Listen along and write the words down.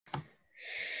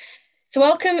So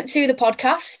welcome to the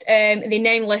podcast, the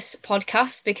Nameless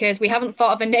Podcast, because we haven't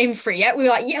thought of a name for it yet. We were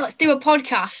like, yeah, let's do a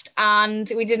podcast,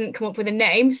 and we didn't come up with a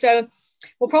name. So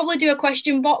we'll probably do a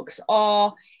question box,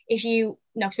 or if you,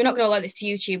 no, because we're not going to allow this to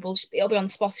YouTube, it'll be on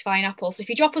Spotify and Apple. So if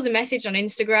you drop us a message on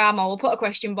Instagram, or we'll put a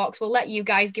question box, we'll let you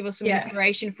guys give us some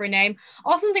inspiration for a name,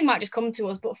 or something might just come to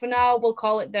us. But for now, we'll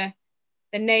call it the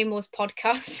Nameless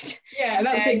Podcast. Yeah,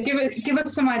 that's it. Give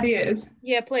us some ideas.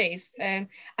 Yeah, please. I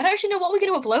don't actually know what we're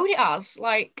going to upload it as.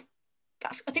 Like,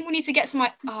 I think we need to get some.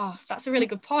 That's a really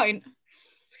good point.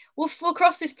 We'll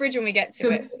cross this bridge when we get to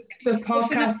it. The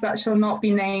podcast that shall not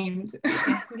be named.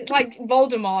 It's like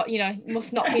Voldemort,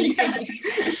 must not be named.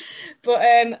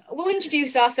 But we'll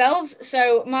introduce ourselves.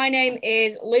 So my name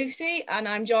is Lucy, and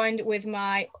I'm joined with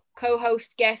my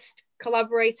co-host, guest,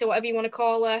 collaborator, whatever you want to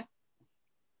call her.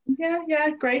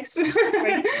 Yeah, Grace.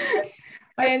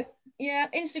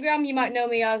 Instagram, you might know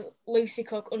me as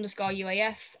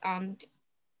LucyCook_UAF, and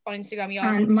on Instagram,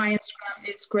 And my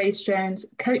Instagram is Grace Jones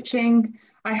Coaching.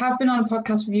 I have been on a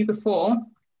podcast with you before.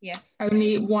 Yes.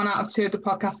 Only 1 out of 2 of the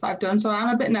podcasts that I've done, so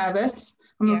I'm a bit nervous.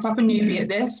 I'm a proper newbie at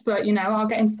this, but I'll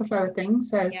get into the flow of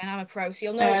things. So yeah, and I'm a pro, so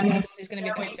you'll know which one of us is going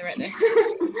to be better at this.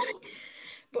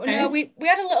 But no, we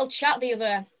had a little chat the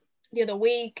other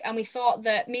week, and we thought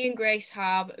that me and Grace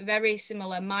have very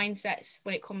similar mindsets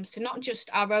when it comes to not just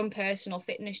our own personal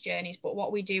fitness journeys, but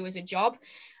what we do as a job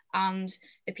and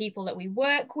the people that we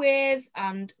work with,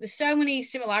 and there's so many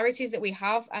similarities that we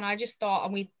have. And I just thought,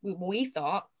 and we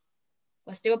thought,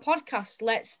 let's do a podcast,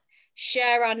 let's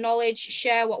share our knowledge,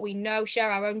 share what we know,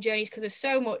 share our own journeys, because there's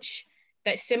so much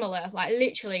that's similar, like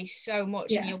literally so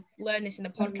much. And you'll learn this in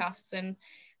the podcasts. And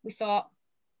we thought,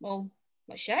 well,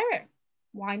 let's share it.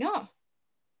 Why not?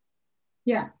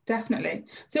 Yeah, definitely.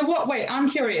 So I'm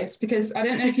curious, because I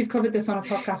don't know if you've covered this on a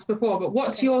podcast before, but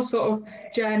what's your sort of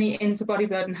journey into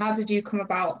bodybuilding? How did you come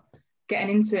about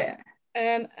getting into it?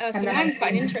 So mine's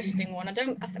quite an interesting one.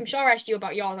 I'm sure I asked you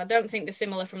about yours. I don't think they're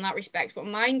similar from that respect, but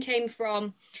mine came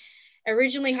from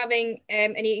originally having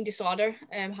an eating disorder,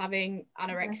 having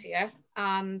anorexia.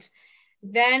 And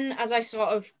then as I sort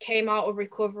of came out of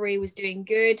recovery, was doing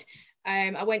good,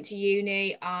 I went to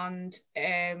uni, and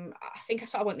I think I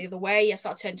sort of went the other way. I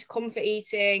sort of turned to comfort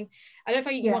eating. I don't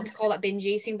know if you want to call that binge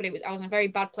eating, but I was in a very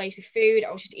bad place with food.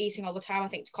 I was just eating all the time, I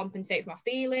think, to compensate for my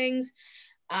feelings,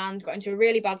 and got into a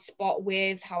really bad spot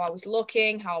with how I was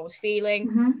looking, how I was feeling.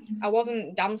 Mm-hmm. I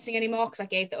wasn't dancing anymore because I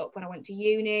gave that up when I went to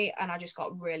uni, and I just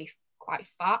got really quite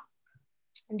fat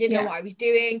and didn't know what I was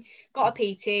doing. Got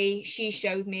a PT. She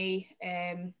showed me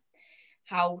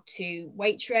how to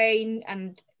weight train,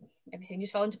 and everything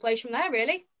just fell into place from there,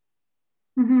 really.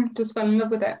 Just fell in love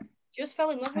with it. Just fell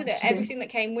in love with it. Everything that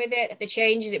came with it, the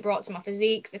changes it brought to my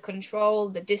physique, the control,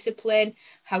 the discipline,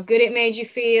 how good it made you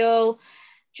feel,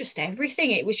 just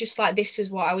everything. It was just like, this is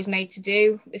what I was made to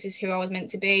do. This is who I was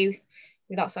meant to be,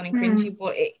 without sounding cringy.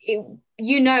 But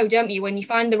don't you, when you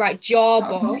find the right job,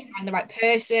 or you find the right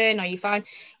person, or you find,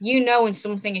 when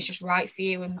something is just right for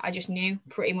you. And I just knew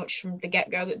pretty much from the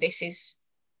get-go that this is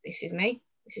me.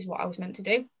 This is what I was meant to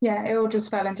do. Yeah, it all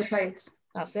just fell into place.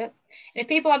 That's it. And if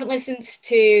people haven't listened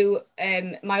to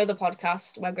my other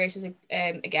podcast where Grace was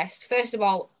a guest, first of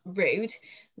all, rude.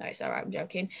 No, it's all right, I'm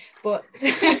joking. But do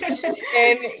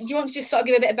you want to just sort of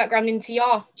give a bit of background into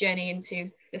your journey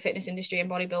into the fitness industry and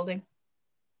bodybuilding?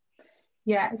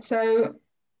 Yeah, so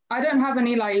I don't have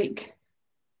any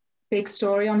big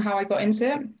story on how I got into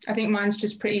it. I think mine's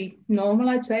just pretty normal,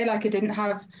 I'd say. I didn't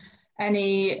have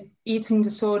any eating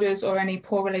disorders or any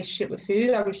poor relationship with food.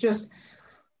 It was just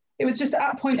at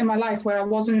that point in my life where I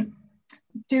wasn't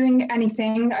doing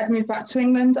anything. I'd moved back to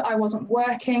England, I wasn't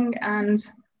working, and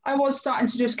I was starting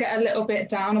to just get a little bit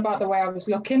down about the way I was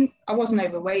looking. I wasn't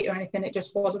overweight or anything, it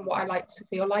just wasn't what I liked to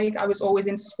feel like. I was always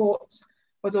into sports,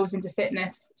 I was always into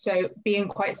fitness, so being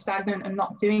quite stagnant and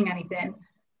not doing anything,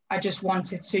 I just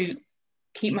wanted to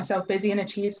keep myself busy and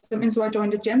achieve something, so I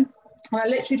joined a gym. And I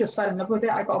literally just fell in love with it.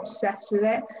 I got obsessed with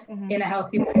it in a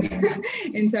healthy way,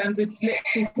 in terms of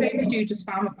literally, same as you, just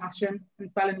found a passion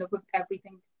and fell in love with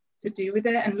everything to do with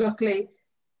it. And luckily,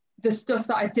 the stuff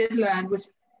that I did learn was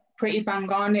pretty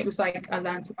bang on. It was I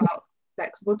learned about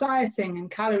flexible dieting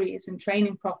and calories and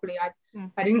training properly.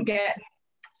 I didn't get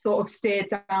sort of steered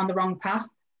down the wrong path,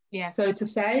 so to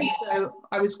say. So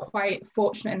I was quite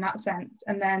fortunate in that sense.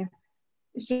 And then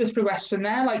it's just progressed from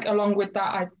there. Along with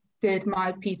that, I did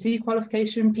my PT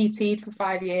qualification, PT'd for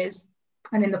 5 years.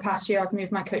 And in the past year, I've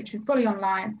moved my coaching fully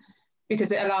online,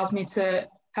 because it allows me to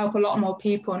help a lot more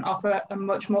people and offer a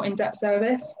much more in-depth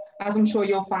service, as I'm sure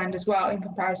you'll find as well in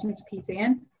comparison to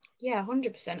PTing. Yeah,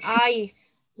 100%. I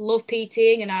love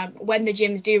PTing, and when the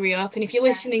gyms do reopen, if you're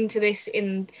listening to this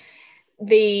in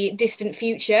the distant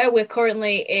future, we're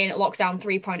currently in lockdown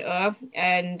 3.0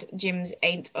 and gyms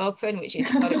ain't open, which is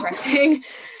so depressing.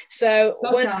 So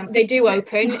when they do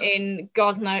open in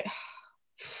God knows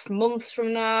months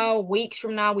from now, weeks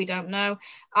from now, we don't know,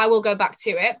 I will go back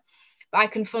to it. But I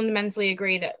can fundamentally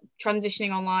agree that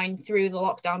transitioning online through the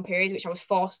lockdown period, which I was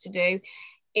forced to do,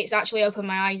 it's actually opened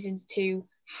my eyes into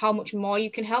how much more you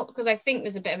can help, because I think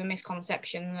there's a bit of a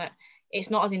misconception that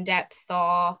it's not as in-depth,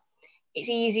 or it's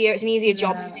an easier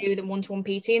job to do than one-to-one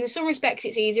PT. And in some respects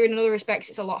it's easier, in other respects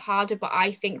it's a lot harder. But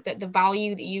I think that the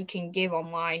value that you can give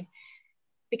online,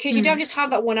 because you don't just have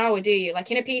that 1 hour, do you?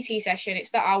 Like in a PT session,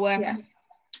 it's that hour. Yeah.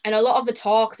 And a lot of the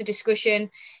talk, the discussion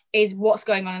is what's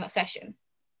going on in that session.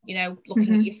 You know,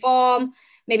 looking at your form,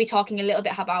 maybe talking a little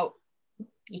bit about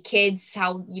your kids,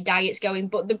 how your diet's going.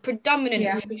 But the predominant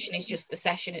discussion is just the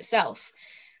session itself.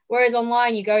 Whereas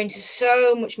online, you go into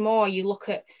so much more. You look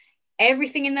at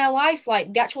everything in their life,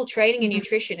 like the actual training and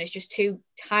nutrition is just two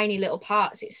tiny little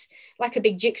parts. It's like a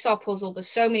big jigsaw puzzle. There's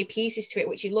so many pieces to it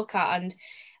which you look at, and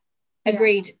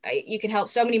agreed, you can help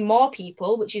so many more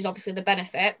people, which is obviously the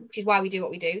benefit, which is why we do what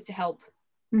we do, to help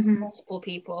multiple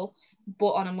people,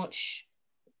 but on a much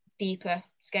deeper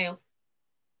scale.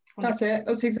 100%. That's it.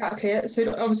 That's exactly it.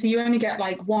 So obviously you only get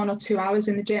like 1 or 2 hours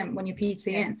in the gym when you're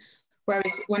PTing,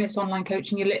 whereas when it's online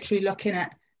coaching, you're literally looking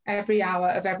at every hour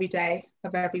of every day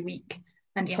of every week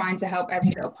and trying to help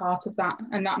every little part of that.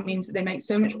 And that means that they make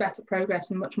so much better progress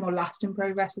and much more lasting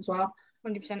progress as well.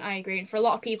 100%, I agree. And for a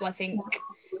lot of people, I think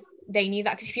they need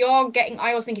that, because I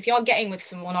always think if you're getting with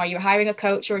someone or you're hiring a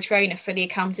coach or a trainer for the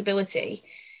accountability,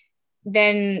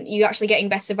 then you're actually getting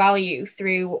better value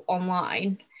through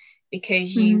online,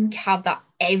 because you have that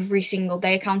every single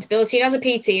day accountability. And as a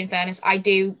PT, in fairness, I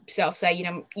do say, you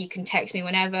know, you can text me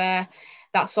whenever,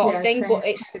 that sort of thing, but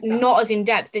it's not as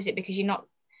in-depth, is it? Because you're not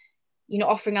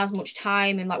offering as much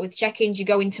time, and like with check-ins, you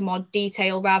go into more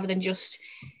detail rather than just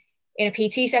in a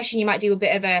PT session. You might do a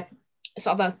bit of a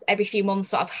sort of every few months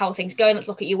sort of how things going. Let's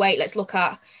look at your weight. Let's look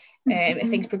at if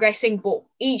things progressing. But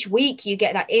each week you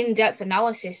get that in-depth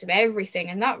analysis of everything,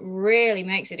 and that really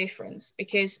makes a difference,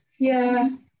 because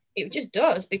it just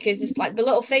does, because it's like the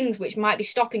little things which might be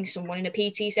stopping someone in a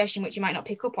PT session which you might not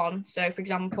pick up on. So for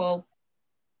example,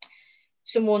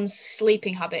 someone's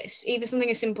sleeping habits, either something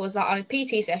as simple as that. On a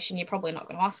PT session, you're probably not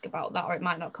going to ask about that, or it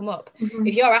might not come up.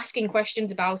 If you're asking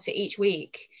questions about it each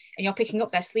week and you're picking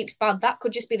up their sleep's bad, that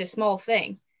could just be the small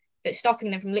thing that's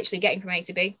stopping them from literally getting from A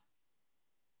to B.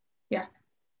 Yeah,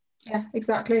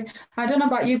 exactly. I don't know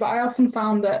about you, but I often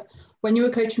found that when you were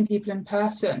coaching people in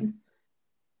person,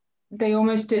 they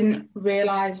almost didn't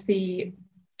realize the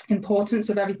importance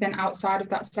of everything outside of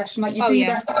that session. Like you do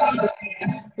your best,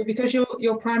 but because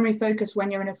your primary focus when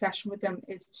you're in a session with them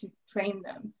is to train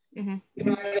them,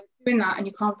 you're doing that and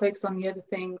you can't focus on the other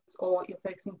things, or you're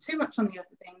focusing too much on the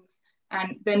other things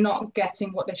and they're not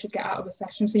getting what they should get out of a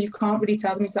session. So you can't really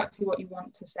tell them exactly what you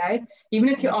want to say, even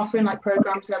if you're offering like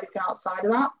programs and everything outside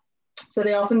of that. So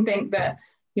they often think that,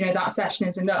 you know, that session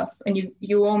is enough, and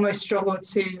you almost struggle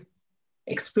to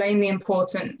explain the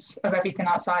importance of everything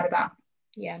outside of that.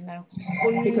 Yeah, no,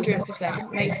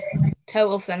 100% makes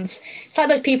total sense. It's like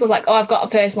those people like, oh, I've got a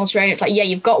personal trainer. It's like, yeah,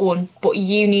 you've got one, but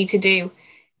you need to do.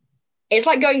 It's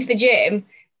like going to the gym,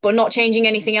 but not changing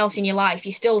anything else in your life.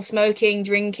 You're still smoking,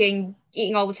 drinking,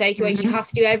 eating all the takeaways. You have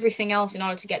to do everything else in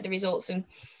order to get the results. And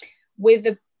with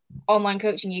the online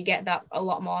coaching, you get that a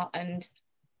lot more. And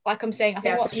like I'm saying, I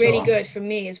think what's really good for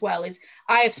me as well is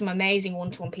I have some amazing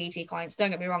one-to-one PT clients.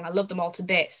 Don't get me wrong, I love them all to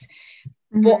bits.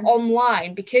 But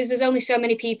online, because there's only so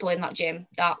many people in that gym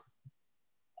that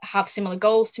have similar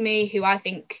goals to me, who I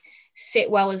think sit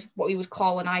well as what we would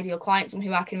call an ideal client, someone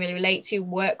who I can really relate to,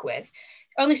 work with.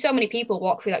 Only so many people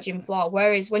walk through that gym floor.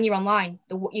 Whereas when you're online,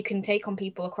 you can take on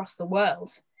people across the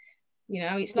world. You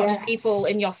know, it's not just people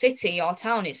in your city or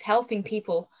town, it's helping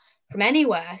people from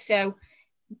anywhere. So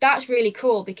that's really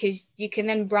cool, because you can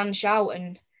then branch out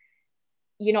and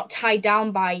you're not tied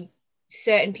down by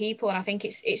certain people. And I think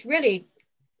it's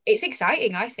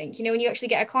exciting, I think, you know, when you actually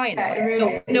get a client that's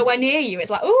like nowhere near you, it's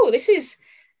like, oh, this is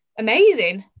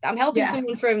amazing. I'm helping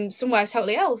someone from somewhere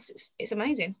totally else. It's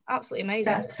amazing. Absolutely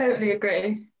amazing. Yeah, totally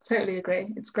agree.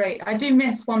 It's great. I do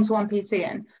miss one-to-one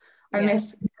PTing. I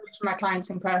miss coaching my clients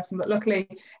in person, but luckily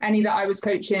any that I was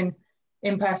coaching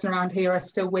in person around here are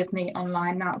still with me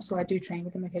online now, so I do train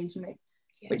with them occasionally,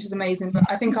 which is amazing. But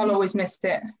I think I'll always miss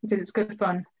it, because it's good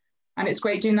fun and it's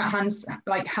great doing that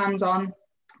hands-on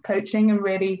coaching and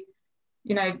really,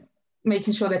 you know,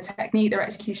 making sure their technique, their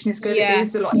execution is good. It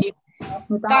is a lot easier.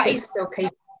 That is still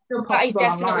capable. That is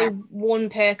definitely one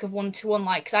perk of one-to-one,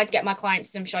 like, because I'd get my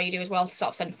clients, and I'm sure you do as well, to sort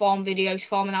of send form videos,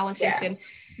 form analysis, and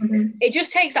it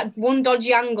just takes that one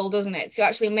dodgy angle, doesn't it, to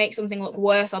actually make something look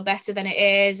worse or better than it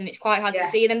is, and it's quite hard to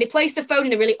see. Then they place the phone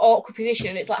in a really awkward position,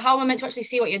 and it's like, how am I meant to actually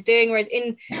see what you're doing? Whereas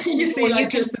in you see like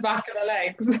just the back of the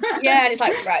legs. Yeah, and it's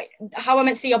like, right, how am I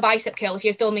meant to see your bicep curl if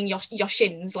you're filming your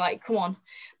shins? Like, come on.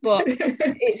 But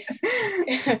it's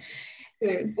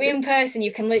in person,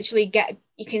 you can literally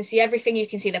you can see everything. You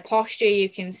can see the posture, you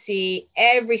can see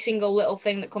every single little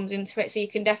thing that comes into it, so you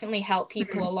can definitely help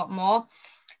people a lot more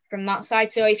from that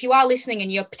side. So if you are listening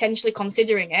and you're potentially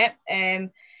considering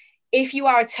it, if you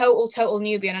are a total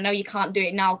newbie, and I know you can't do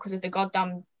it now because of the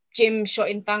goddamn gym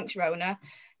shutting, thanks Rona,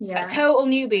 a total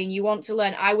newbie and you want to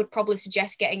learn, I would probably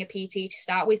suggest getting a PT to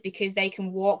start with, because they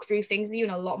can walk through things with you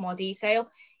in a lot more detail.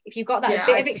 If you've got that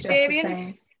bit of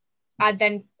experience,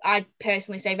 I'd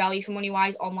personally say value for money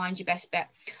wise, online's your best bet.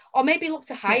 Or maybe look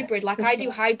to hybrid, like I do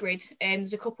hybrid, and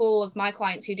there's a couple of my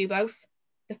clients who do both.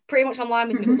 They're pretty much online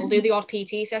with me, but they'll do the odd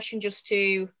PT session just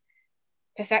to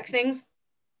perfect things.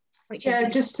 Which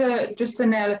is just to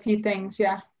nail a few things.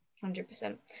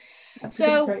 100%. That's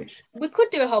so we could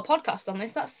do a whole podcast on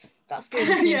this. That's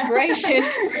giving us some inspiration.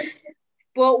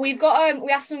 But we've got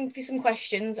we asked them for some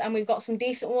questions, and we've got some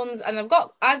decent ones, and I've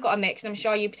got a mix, and I'm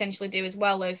sure you potentially do as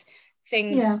well, of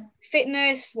things,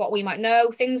 fitness, what we might know,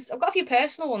 things. I've got a few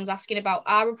personal ones asking about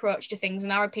our approach to things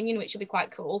and our opinion, which will be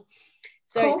quite cool.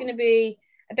 So it's going to be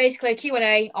basically a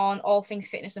Q&A on all things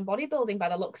fitness and bodybuilding by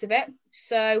the looks of it.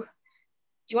 So do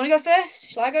you want to go first?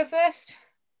 Shall I go first?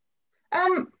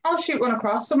 I'll shoot one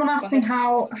across. Someone asked me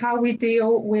how we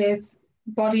deal with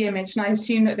body image, and I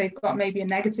assume that they've got maybe a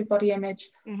negative body image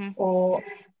or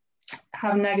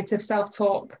have negative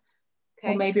self-talk,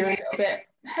 or maybe a little bit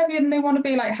heavier than they want to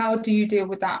be. Like, how do you deal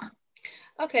with that?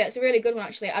 Okay, that's a really good one,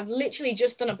 actually. I've literally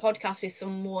just done a podcast with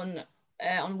someone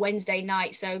on Wednesday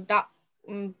night, so that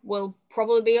will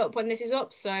probably be up when this is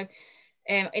up. So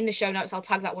in the show notes, I'll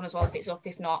tag that one as well if it's up.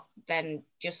 If not, then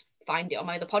just find it on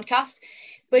my other podcast.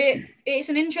 But it's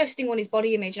an interesting one, is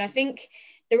body image. And I think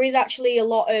there is actually a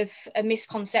lot of a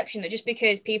misconception that just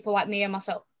because people like me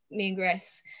and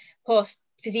Grace post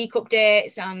physique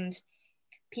updates, and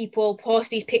people post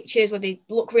these pictures where they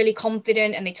look really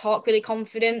confident and they talk really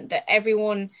confident, that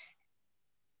everyone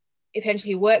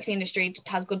eventually who works in the industry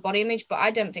has good body image. But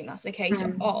I don't think that's the case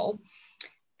at all.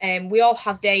 We all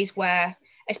have days where,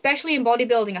 especially in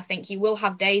bodybuilding, I think you will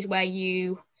have days where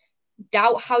you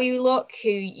doubt how you look,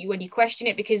 when you question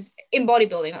it, because in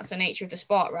bodybuilding, that's the nature of the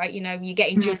sport, right? You know, you're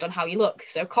getting judged on how you look.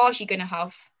 So of course you're going to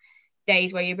have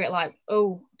days where you're a bit like,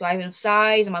 oh, do I have enough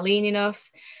size? Am I lean enough?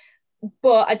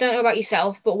 But I don't know about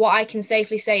yourself, but what I can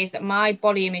safely say is that my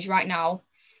body image right now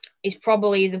is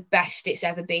probably the best it's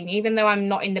ever been, even though I'm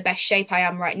not in the best shape I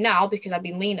am right now, because I've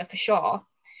been leaner for sure.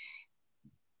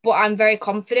 But I'm very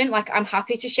confident. Like, I'm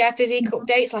happy to share physique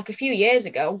updates. Like a few years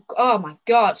ago, oh my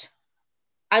God,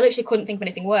 I literally couldn't think of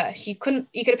anything worse. You could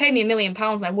have paid me £1 million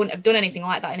and I wouldn't have done anything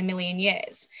like that in a million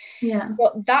years.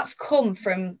 But that's come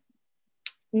from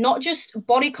not just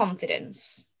body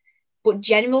confidence, but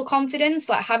general confidence,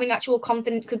 like having actual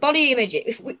confidence. Because body image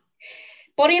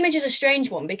is a strange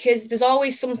one, because there's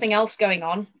always something else going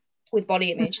on with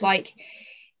body image. Like,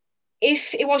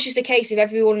 if it was just a case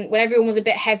of when everyone was a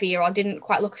bit heavier or didn't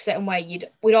quite look a certain way,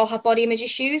 we'd all have body image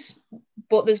issues.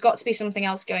 But there's got to be something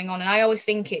else going on. And I always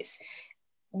think it's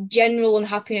general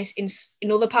unhappiness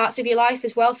in other parts of your life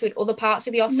as well. So in other parts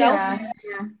of yourself.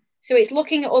 So it's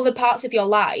looking at other parts of your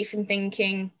life and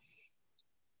thinking,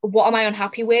 what am I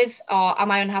unhappy with? Or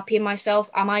am I unhappy in myself?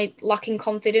 Am I lacking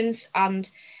confidence? And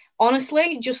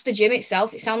honestly, just the gym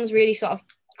itself, it sounds really sort of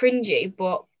cringy,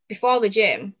 but before the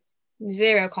gym,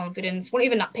 zero confidence.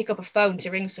 Wouldn't even pick up a phone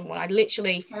to ring someone. I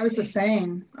was the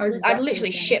same. I'd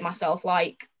literally shit myself,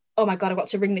 like, oh my God, I've got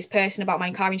to ring this person about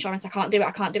my car insurance. I can't do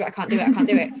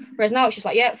it. Whereas now it's just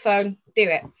like, yeah, phone, do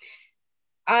it.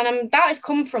 And that has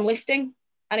come from lifting.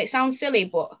 And it sounds silly,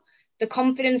 but the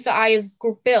confidence that I have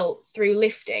built through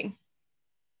lifting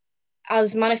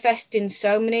has manifested in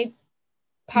so many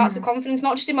parts of confidence,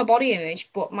 not just in my body image,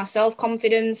 but my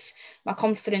self-confidence, my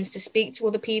confidence to speak to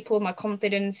other people, my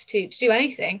confidence to do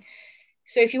anything.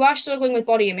 So if you are struggling with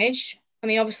body image, I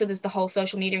mean, obviously there's the whole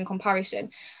social media and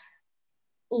comparison.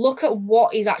 Look at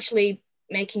what is actually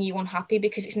making you unhappy,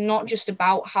 because it's not just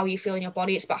about how you feel in your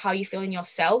body, it's about how you feel in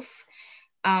yourself.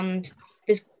 And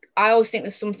I always think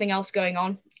there's something else going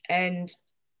on, and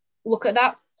look at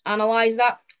that, analyze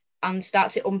that, and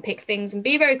start to unpick things and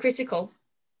be very critical.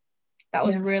 That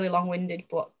was really long-winded,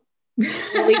 but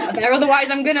we'll leave it there.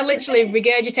 Otherwise, I'm going to literally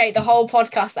regurgitate the whole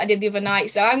podcast that I did the other night.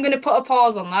 So I'm going to put a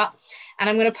pause on that, and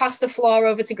I'm going to pass the floor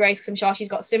over to Grace, because I'm sure she's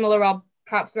got similar or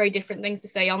perhaps very different things to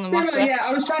say on the Similar, matter. yeah.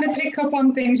 I was trying to pick up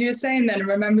on things you were saying then and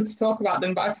remember to talk about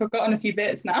them, but I've forgotten a few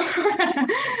bits now.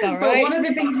 But one of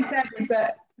the things you said was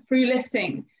that through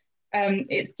lifting,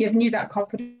 it's given you that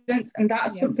confidence, and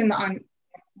that's something that I'm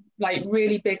like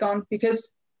really big on,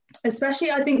 because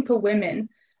especially I think for women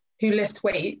who lift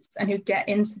weights and who get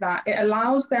into that, it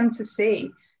allows them to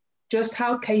see just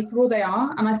how capable they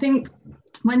are. And I think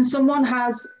when someone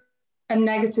has a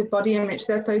negative body image,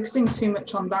 they're focusing too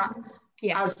much on that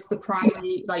as the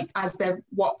primary, like as their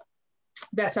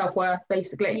self-worth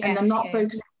basically, and they're not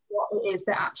focusing on what it is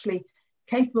they're actually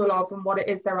capable of and what it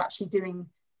is they're actually doing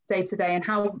day to day, and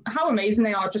how amazing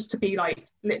they are just to be like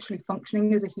literally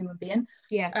functioning as a human being.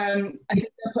 I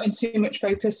think they're putting too much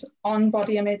focus on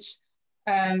body image,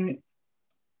 and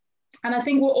I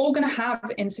think we're all going to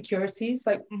have insecurities,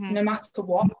 like no matter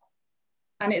what,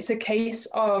 and it's a case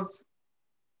of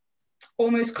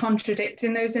almost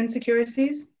contradicting those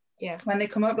insecurities when they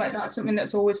come up. Like that's something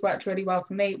that's always worked really well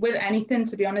for me with anything,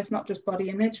 to be honest, not just body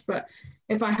image, but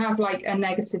if I have like a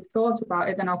negative thought about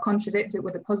it, then I'll contradict it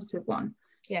with a positive one.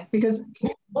 Because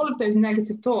all of those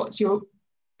negative thoughts,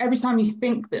 every time you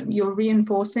think them, you're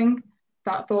reinforcing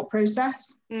that thought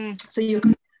process. So you're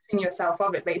convincing yourself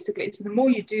of it basically. So the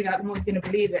more you do that, the more you're going to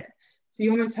believe it. So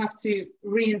you almost have to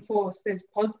reinforce those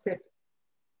positive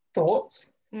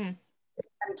thoughts and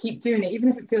keep doing it, even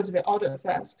if it feels a bit odd at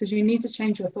first, because you need to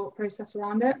change your thought process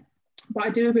around it. But I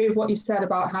do agree with what you said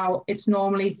about how it's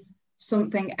normally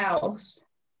something else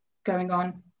going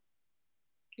on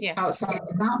outside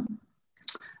of that.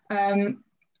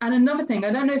 And another thing,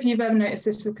 I don't know if you've ever noticed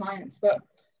this with clients, but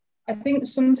I think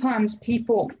sometimes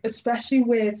people, especially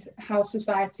with how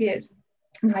society is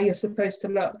and how you're supposed to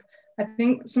look, I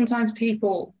think sometimes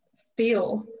people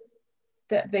feel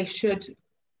that they should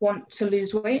want to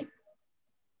lose weight.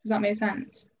 Does that make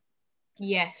sense?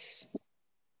 Yes.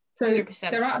 So 100%.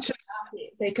 they're actually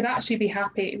happy. They could actually be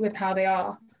happy with how they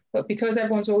are, but because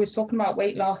everyone's always talking about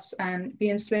weight loss and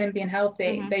being slim, being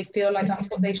healthy, they feel like that's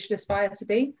what they should aspire to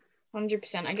be.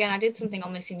 100%. Again, I did something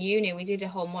on this in uni. We did a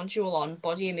whole module on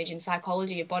body image and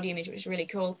psychology of body image, which was really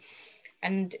cool.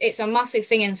 And it's a massive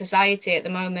thing in society at the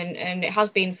moment, and it has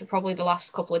been for probably the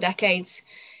last couple of decades,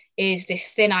 is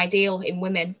this thin ideal in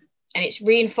women. And it's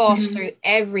reinforced through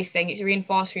everything. It's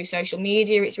reinforced through social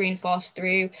media. It's reinforced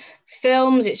through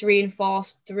films. It's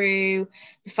reinforced through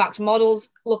the fact models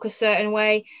look a certain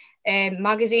way.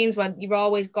 Magazines, where you've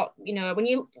always got,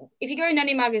 if you go in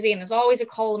any magazine, there's always a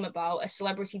column about a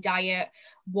celebrity diet,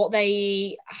 what they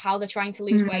eat, how they're trying to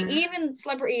lose weight. Even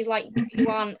celebrities like who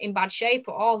aren't in bad shape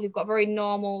at all, who've got very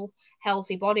normal,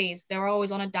 healthy bodies, they're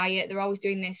always on a diet, they're always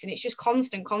doing this, and it's just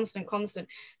constant.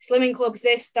 Slimming clubs,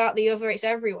 this, that, the other, it's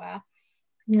everywhere.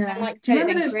 Yeah. Like, do you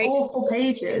remember those awful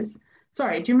pages?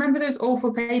 Sorry, do you remember those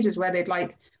awful pages where they'd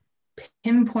like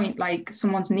pinpoint like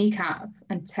someone's kneecap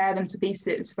and tear them to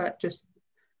pieces for just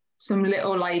some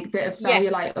little like bit of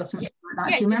cellulite or something like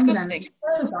that? Yeah, do you it's remember disgusting.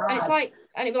 Them? So and it's like,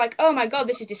 and it'd be like, oh my god,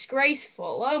 this is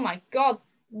disgraceful. Oh my god,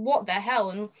 what the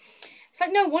hell? And it's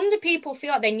like, no wonder people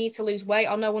feel like they need to lose weight,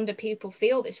 or no wonder people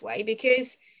feel this way,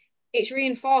 because it's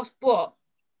reinforced, but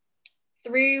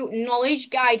through knowledge,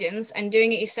 guidance, and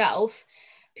doing it yourself.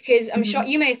 Because I'm sure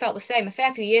you may have felt the same a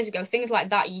fair few years ago. Things like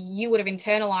that you would have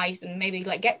internalized and maybe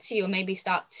like get to you, and maybe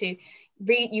start to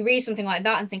read something like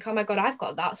that and think, oh my god, I've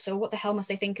got that, so what the hell must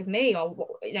they think of me? Or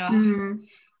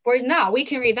whereas now we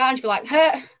can read that and just be like,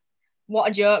 huh, what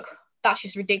a joke, that's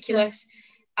just ridiculous.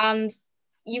 And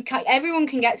everyone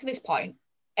can get to this point.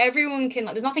 Everyone can,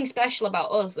 like, there's nothing special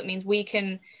about us that means we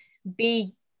can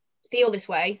feel this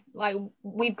way. Like,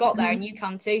 we've got there and you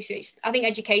can too. So I think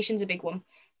education's a big one.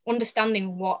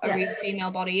 Understanding what a real female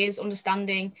body is,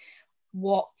 understanding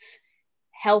what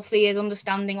healthy is,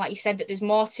 understanding, like you said, that there's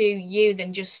more to you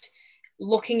than just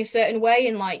looking a certain way,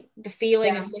 and like the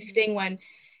feeling of lifting when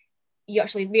you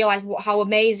actually realize how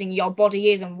amazing your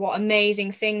body is and what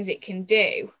amazing things it can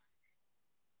do.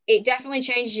 It definitely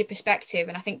changes your perspective,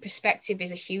 and I think perspective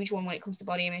is a huge one when it comes to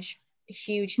body image. A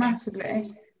huge thing.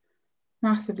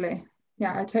 Massively.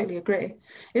 Yeah, I totally agree.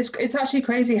 It's actually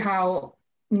crazy how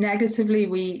negatively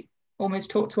we almost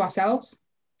talk to ourselves,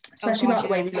 especially about the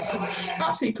way we look.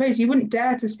 Absolutely crazy. You wouldn't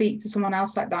dare to speak to someone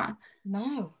else like that.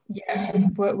 No. Yeah,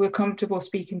 we're comfortable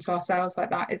speaking to ourselves like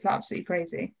that. It's absolutely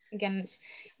crazy. Again, it's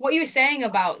what you were saying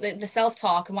about the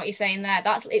self-talk and what you're saying there,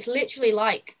 it's literally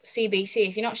like CBT.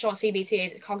 If you're not sure what CBT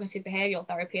is, it's cognitive behavioral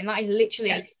therapy, and that is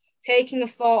literally taking a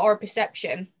thought or a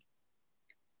perception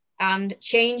and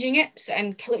changing it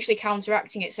and literally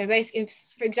counteracting it. So basically,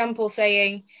 for example,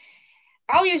 saying,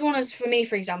 I'll use one for me,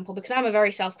 for example, because I'm a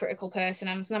very self-critical person,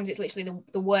 and sometimes it's literally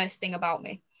the worst thing about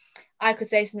me. I could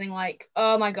say something like,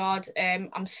 oh my God,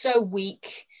 I'm so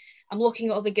weak. I'm looking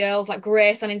at other girls like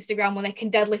Grace on Instagram when they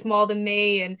can deadlift more than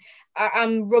me, and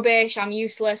I'm rubbish, I'm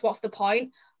useless, what's the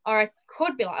point? Or I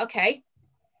could be like, okay,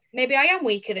 maybe I am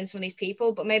weaker than some of these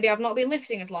people, but maybe I've not been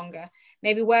lifting as longer.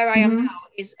 Maybe where I am now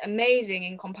is amazing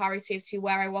in comparative to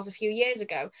where I was a few years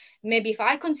ago. Maybe if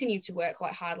I continue to work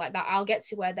like hard like that, I'll get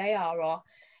to where they are. Or,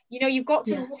 you know, you've got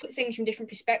to look at things from different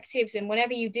perspectives. And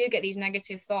whenever you do get these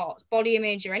negative thoughts, body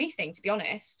image or anything, to be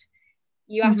honest,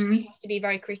 you actually have to be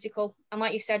very critical. And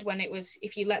like you said, when it was,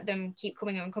 if you let them keep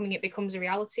coming and coming, it becomes a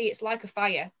reality. It's like a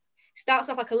fire. It starts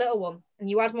off like a little one, and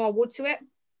you add more wood to it,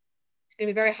 it's going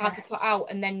to be very hard to put out.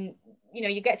 And then, you know,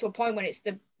 you get to a point when it's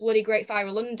the bloody Great Fire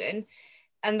of London,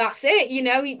 and that's it. You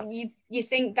know, you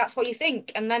think that's what you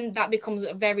think, and then that becomes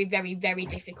very, very, very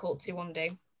difficult to undo.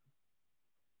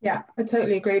 Yeah, I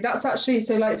totally agree. That's actually,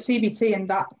 so like CBT and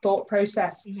that thought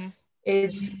process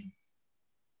is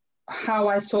how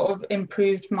I sort of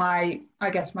improved my, I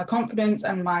guess, my confidence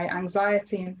and my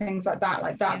anxiety and things like that.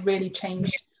 Like that really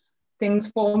changed things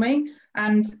for me.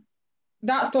 And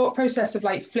that thought process of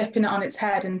like flipping it on its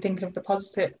head and thinking of the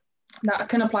positive, that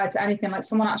can apply to anything. Like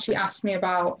someone actually asked me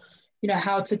about, you know,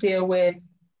 how to deal with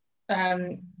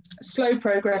slow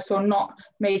progress or not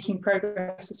making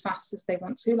progress as fast as they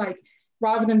want to. Like,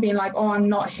 rather than being like, oh, I'm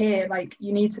not here, like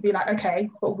you need to be like, okay,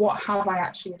 but what have I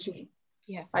actually achieved?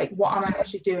 Yeah. Like, what am I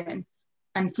actually doing?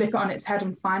 And flip it on its head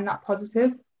and find that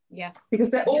positive. Yeah. Because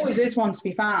there always is one to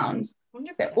be found. 100%.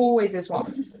 There always is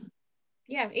one.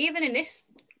 Yeah, even in this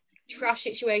trash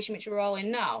situation which we're all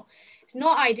in now, it's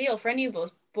not ideal for any of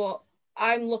us, but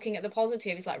I'm looking at the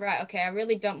positive. It's like, right, okay, I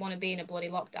really don't want to be in a bloody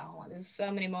lockdown. Like, there's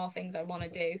so many more things I want to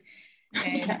do.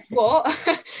 But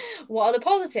what are the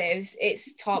positives?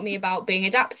 It's taught me about being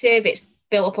adaptive. It's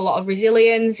built up a lot of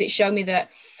resilience. It's shown me that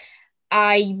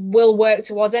I will work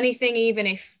towards anything, even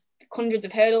if hundreds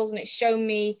of hurdles, and it's shown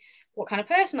me what kind of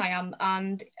person I am,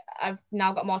 and I've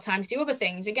now got more time to do other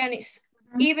things. Again, it's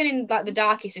even in like the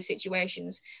darkest of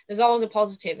situations, there's always a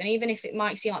positive. And even if it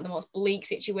might seem like the most bleak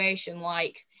situation,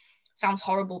 like sounds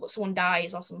horrible, but someone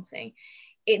dies or something,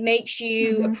 it makes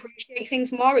you appreciate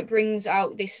things more. It brings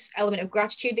out this element of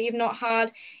gratitude that you've not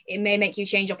had. It may make you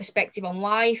change your perspective on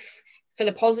life for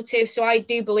the positive. So I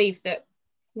do believe that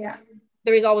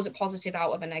there is always a positive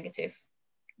out of a negative.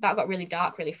 That got really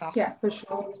dark really fast. Yeah, for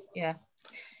sure. Yeah.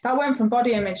 That went from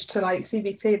body image to like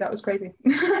CBT. That was crazy.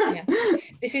 Yeah.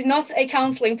 This is not a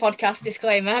counselling podcast,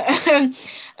 disclaimer.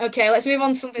 Okay, let's move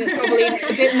on to something that's probably a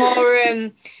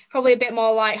bit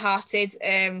more lighthearted.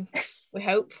 We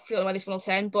hope. I don't know where this one will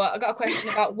turn, but I got a question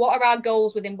about what are our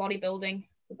goals within bodybuilding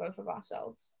for both of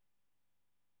ourselves.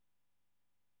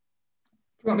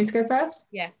 Do you want me to go first?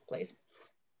 Yeah, please.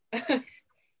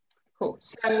 Cool.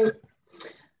 So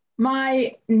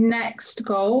my next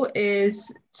goal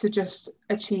is to just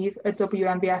achieve a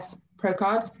WNBF Pro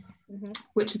card,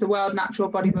 which is the World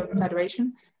Natural Bodybuilding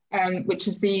Federation, which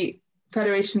is the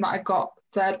federation that I got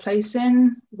third place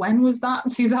in. When was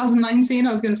that? 2019?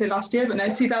 I was going to say last year, but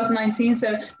no, 2019.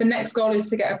 So the next goal is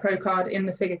to get a pro card in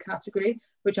the figure category,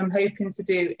 which I'm hoping to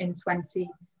do in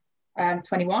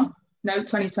 2021. No,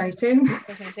 2022.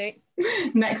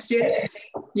 Next year.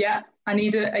 Yeah, I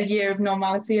need a year of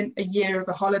normality and a year of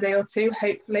a holiday or two,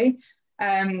 hopefully.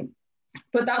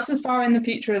 But that's as far in the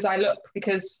future as I look,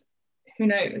 because who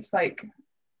knows? Like,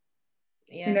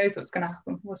 who knows what's going to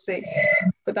happen? We'll see.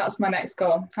 But that's my next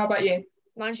goal. How about you?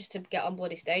 Mine's just to get on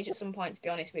bloody stage at some point, to be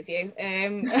honest with you.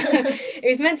 It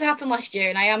was meant to happen last year,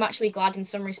 and I am actually glad in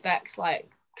some respects, like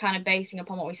kind of basing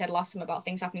upon what we said last time about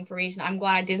things happening for a reason. I'm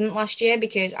glad I didn't last year,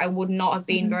 because I would not have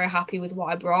been very happy with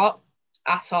what I brought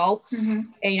at all. And,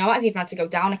 you know, I've even had to go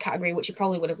down a category, which it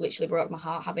probably would have literally broke my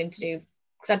heart having to do,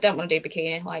 because I don't want to do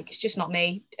bikini. Like, it's just not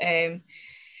me.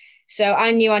 So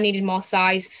I knew I needed more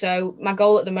size. So my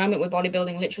goal at the moment with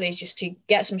bodybuilding literally is just to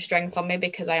get some strength on me,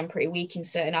 because I am pretty weak in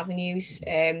certain avenues.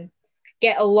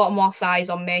 Get a lot more size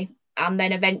on me. And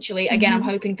then eventually, again, I'm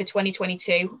hoping for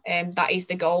 2022. That is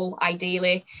the goal,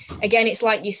 ideally. Again, it's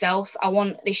like yourself. I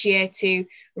want this year to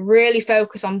really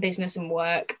focus on business and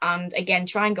work, and again,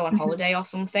 try and go on holiday or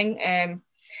something.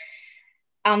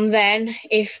 And then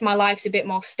if my life's a bit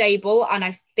more stable and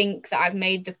I think that I've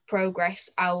made the progress,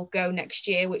 I'll go next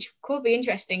year, which could be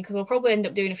interesting, because we'll probably end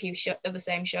up doing a few of the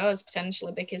same shows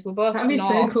potentially, because we're both. That'd be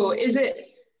so cool. Is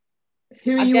it,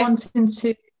 who are you wanting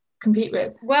to compete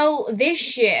with? Well,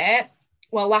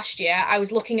 last year, I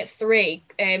was looking at 3,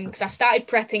 because I started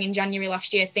prepping in January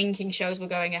last year thinking shows were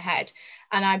going ahead,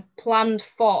 and I planned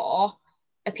for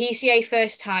a PCA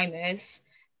first timers,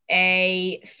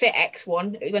 a FitX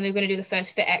one when they were going to do the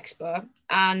first Fit Expo,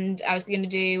 and I was going to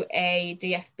do a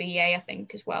DFBA, I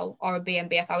think, as well, or a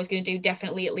BMBF. I was going to do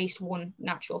definitely at least one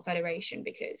natural federation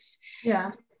because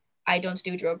I don't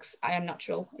do drugs. I am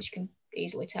natural, as you can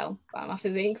easily tell by my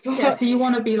physique. But, yeah, so you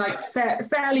want to be like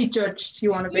fairly judged.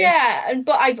 You want to be. Yeah,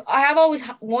 but I have always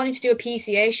wanted to do a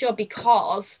PCA show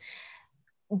because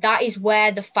that is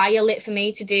where the fire lit for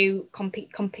me to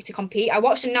compete. I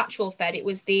watched a natural fed. It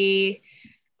was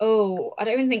I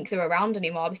don't even think they're around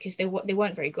anymore because they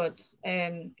weren't very good.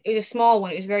 It was a small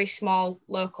one. It was a very small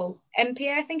local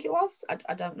MPA, I think it was.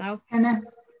 I don't know.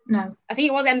 No. I think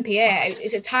it was MPA.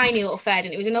 It's a tiny little fed,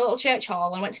 and it was in a little church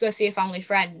hall. And I went to go see a family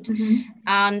friend,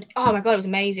 and oh my god, it was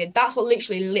amazing. That's what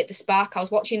literally lit the spark. I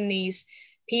was watching these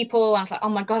people, and I was like, oh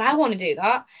my god, I want to do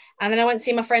that. And then I went to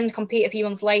see my friend compete a few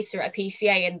months later at a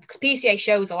PCA, and PCA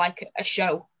shows are like a show. I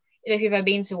don't know if you've ever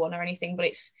been to one or anything, but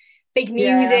it's big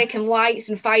music and lights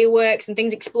and fireworks and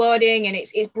things exploding, and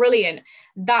it's brilliant.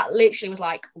 That literally was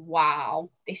like, wow,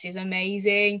 this is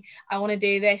amazing. I want to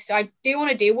do this. So I do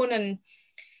want to do one, and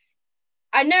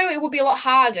I know it would be a lot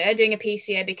harder doing a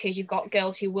PCA because you've got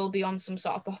girls who will be on some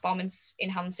sort of performance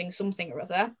enhancing something or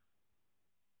other.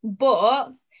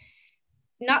 But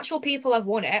natural people have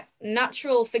won it.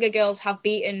 Natural figure girls have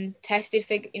beaten tested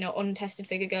untested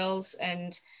figure girls,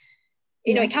 and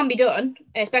it can be done,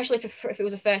 especially if it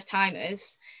was a first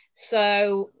timers.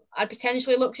 So I'd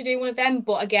potentially look to do one of them,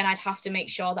 but again, I'd have to make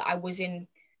sure that I was in.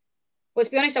 Well,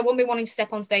 to be honest, I wouldn't be wanting to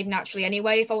step on stage naturally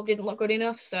anyway if I didn't look good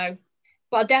enough. So,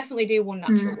 but I'll definitely do one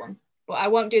natural one. But I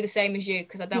won't do the same as you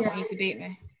because I don't want you to beat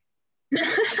me.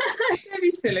 Don't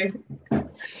be silly.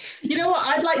 You know what?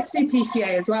 I'd like to do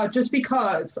PCA as well, just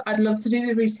because I'd love to do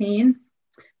the routine.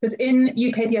 Because in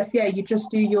UKDFBA, you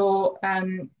just do your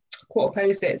quarter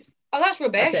poses. Oh, that's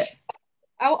rubbish. That's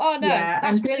oh no,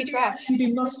 that's really trash. You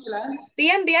do muscular.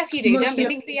 BNBF you do, don't you?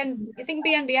 I think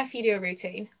BNBF you do a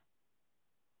routine.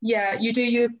 Yeah, you do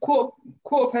your quarter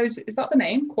poses. Is that the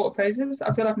name? Quarter poses?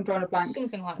 I feel like I'm drawing a blank.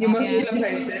 Something like that. Your muscular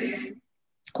poses.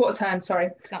 Quarter turn, sorry.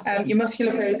 Your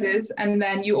muscular poses, and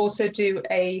then you also do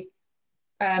a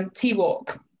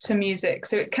T-walk to music.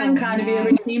 So it can kind of be a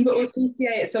routine, but with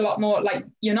PCA, it's a lot more like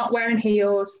you're not wearing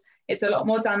heels. It's a lot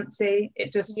more dancey.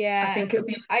 It just, I think it would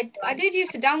be. I did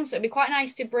used to dance. It'd be quite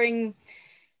nice to bring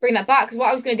that back, because what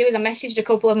I was going to do is I messaged a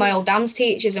couple of my old dance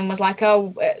teachers and was like,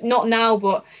 oh, not now,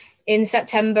 but in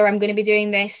September I'm going to be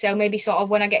doing this. So maybe sort of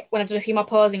when I've done a few more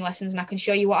posing lessons and I can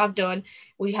show you what I've done,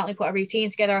 will you help me put a routine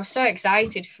together? I was so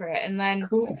excited for it, and then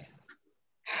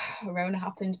Corona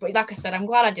happened. But like I said, I'm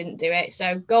glad I didn't do it.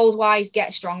 So goals wise,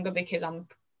 get stronger, because I'm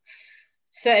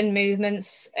certain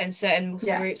movements and certain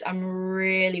muscle groups I'm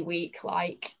really weak.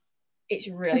 Like, it's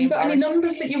really. Have you got any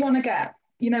numbers that you want to get?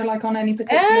 Like on any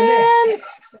particular list?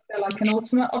 Like an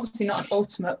ultimate, obviously not an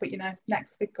ultimate, but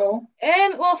next big goal.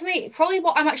 Well, for me, probably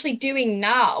what I'm actually doing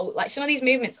now, like some of these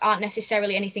movements aren't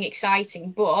necessarily anything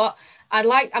exciting, but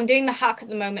I'm doing the hack at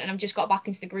the moment, and I've just got back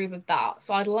into the groove of that.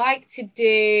 So I'd like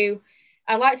to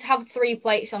have 3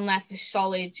 plates on there for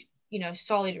solid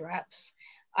reps.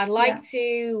 I'd like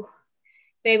to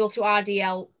be able to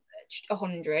RDL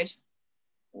 100.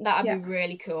 That'd be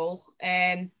really cool.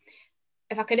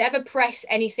 If I could ever press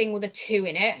anything with a 2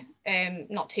 in it,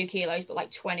 not 2 kilos, but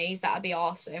like 20s, that'd be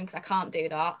awesome, because I can't do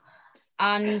that.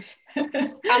 And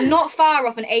I'm not far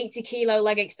off an 80 kilo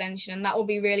leg extension, and that will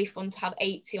be really fun to have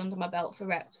 80 under my belt for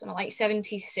reps. I'm like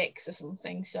 76 or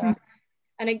something. So,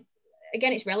 and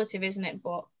again, it's relative, isn't it?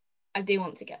 But I do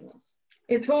want to get those.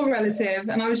 It's all relative.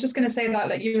 And I was just going to say that,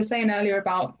 like you were saying earlier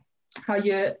about how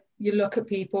you look at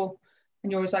people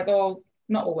and you're always like, oh,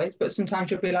 not always, but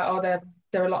sometimes you'll be like, oh,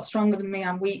 they're a lot stronger than me,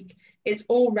 I'm weak. It's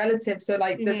all relative. So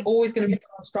like there's always going to be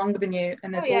someone stronger than you,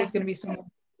 and there's always going to be someone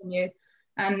stronger than you.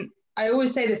 And I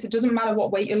always say this, it doesn't matter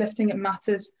what weight you're lifting, it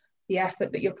matters the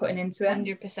effort that you're putting into it.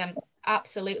 100%.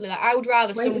 Absolutely. Like I would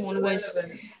rather someone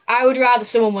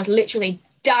was literally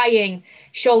dying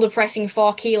shoulder pressing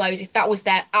 4 kilos if that was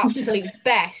their absolute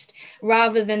best,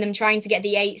 rather than them trying to get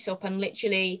the 8s up and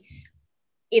literally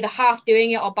either half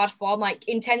doing it or bad form. Like,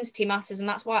 intensity matters, and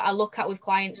that's why I look at with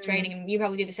clients training, and you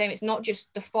probably do the same. It's not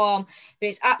just the form, but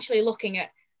it's actually looking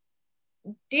at,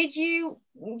 did you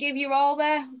give your all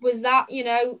there? Was that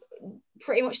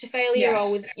pretty much to failure, or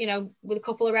with with a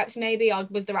couple of reps maybe, or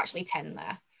was there actually 10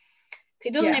 there?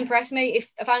 It doesn't impress me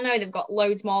if I know they've got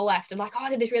loads more left. I'm like, oh, I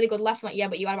did this really good left. I'm like, yeah,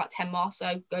 but you had about 10 more,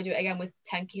 so go do it again with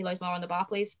 10 kilos more on the bar,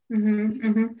 please.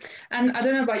 And I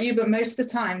don't know about you, but most of the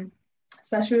time,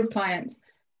 especially with clients,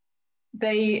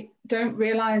 they don't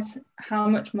realize how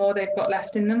much more they've got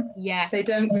left in them. They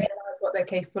don't realize what they're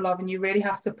capable of, and you really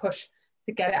have to push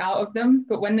to get it out of them.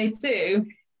 But when they do,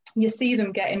 you see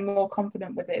them getting more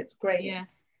confident with it. It's great. Yeah.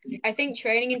 I think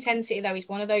training intensity, though, is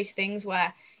one of those things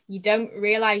where you don't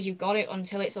realize you've got it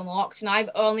until it's unlocked. And I've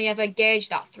only ever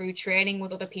gauged that through training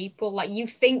with other people. Like, you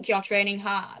think you're training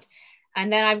hard,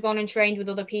 and then I've gone and trained with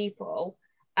other people,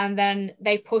 and then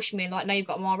they push me and like, no, you've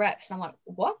got more reps. And I'm like,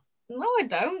 what? No, I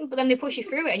don't. But then they push you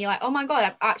through it, and you're like, oh my God,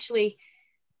 I actually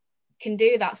can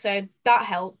do that. So that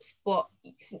helps. But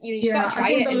you just got to try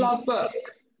I think it. the logbook,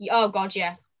 Oh God,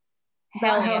 yeah.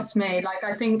 that helped me. Like,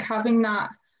 I think having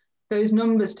those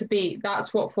numbers to beat,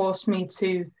 that's what forced me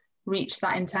to reach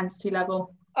that intensity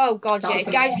level. Oh God, yeah.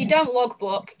 Guys, if you don't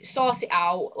logbook, sort it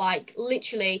out. Like,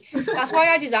 literally, that's why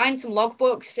I designed some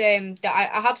logbooks that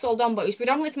I have sold on, but it was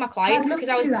predominantly for my clients because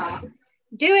I was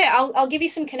do it. I'll give you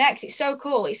some connects. It's so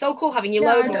cool. It's so cool having your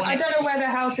logo on it. I don't know where the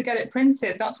hell to get it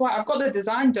printed. That's why I've got the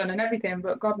design done and everything,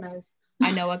 but God knows.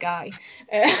 I know a guy.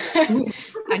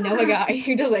 I know a guy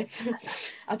who does it.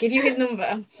 I'll give you his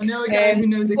number. I know a guy who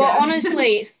knows a guy. But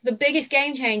honestly, it's the biggest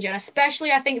game changer, and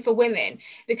especially I think for women,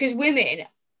 because women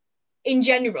in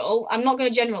general, I'm not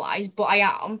going to generalize, but I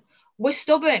am, we're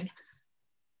stubborn.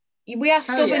 We are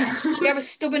stubborn. Oh, yeah. We have a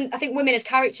stubborn, I think women as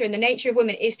character, and the nature of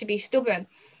women is to be stubborn.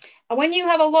 And when you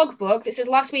have a logbook that says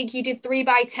last week you did 3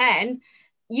 by 10,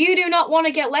 you do not want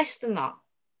to get less than that.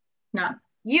 No.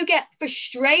 You get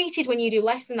frustrated when you do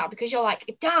less than that because you're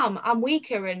like, damn, I'm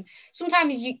weaker. And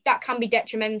sometimes that can be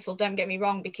detrimental, don't get me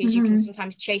wrong, because you can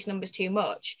sometimes chase numbers too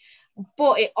much.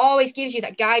 But it always gives you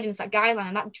that guidance, that guideline,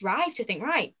 and that drive to think,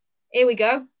 right, here we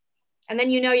go. And then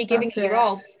you know you're giving it your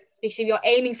all. Because if you're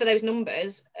aiming for those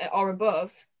numbers or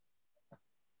above,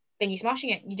 then you're smashing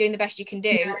it. You're doing the best you can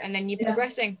do, and then you're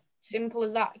progressing. Simple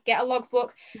as that. Get a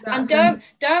logbook. Exactly. And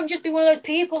don't just be one of those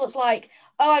people that's like,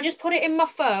 oh, I just put it in my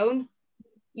phone.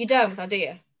 You don't, do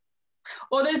you?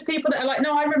 Or those people that are like,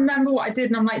 no, I remember what I did.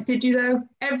 And I'm like, did you though?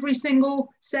 Every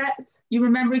single set, you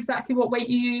remember exactly what weight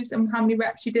you used and how many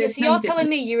reps you did? Yeah, so you're telling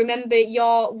me you remember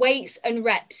your weights and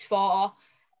reps for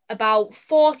about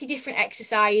 40 different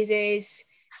exercises.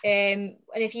 And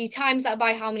if you times that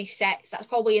by how many sets, that's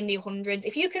probably in the hundreds.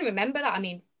 If you can remember that, I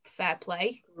mean, fair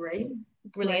play. Great.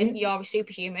 Brilliant. Great. You're a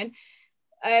superhuman.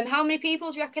 How many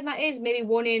people do you reckon that is? Maybe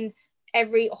 1 in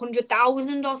every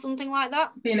 100,000 or something like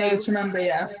that. Being able to remember,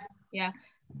 yeah. Yeah.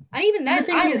 And even then,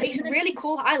 it's really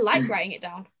cool. I like writing it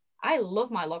down. I love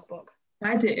my logbook.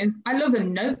 I do. I love a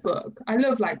notebook. I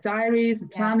love like diaries and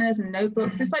planners and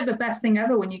notebooks. It's like the best thing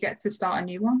ever when you get to start a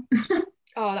new one.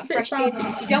 Oh, that fresh piece.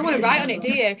 You don't want to write on it,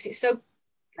 do you? Because it's so,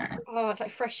 it's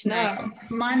like fresh snow.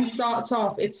 No. Mine starts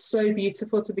off, it's so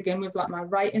beautiful to begin with. Like, my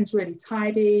writing's really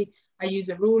tidy. I use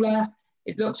a ruler.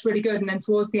 It looks really good. And then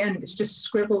towards the end, it's just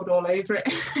scribbled all over it.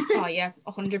 Oh, yeah,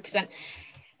 100%.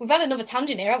 We've had another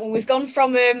tangent here, haven't we? We've gone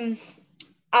from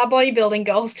our bodybuilding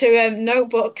goals to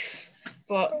notebooks.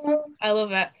 But I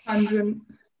love it. Tangent.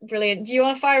 Brilliant. Do you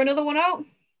want to fire another one out?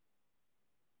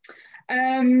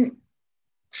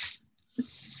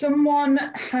 Someone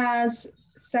has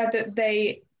said that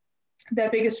their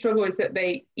biggest struggle is that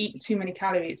they eat too many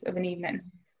calories of an evening.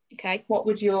 Okay. What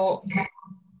would your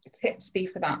tips be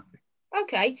for that?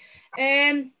 Okay.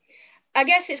 I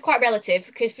guess it's quite relative,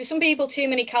 because for some people, too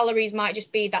many calories might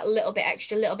just be that little bit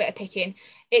extra, little bit of picking.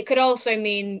 It could also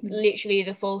mean literally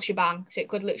the full shebang. So it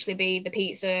could literally be the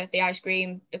pizza, the ice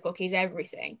cream, the cookies,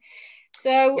 everything.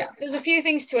 So there's a few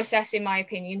things to assess, in my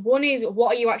opinion. One is,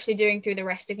 what are you actually doing through the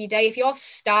rest of your day? If you're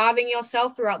starving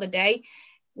yourself throughout the day,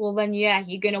 well, then,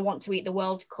 you're going to want to eat the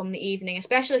world come the evening,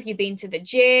 especially if you've been to the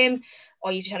gym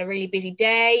or you've just had a really busy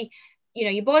day. You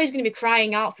know, your body's going to be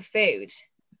crying out for food.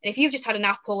 And if you've just had an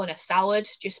apple and a salad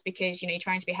just because, you're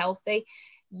trying to be healthy,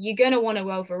 you're going to want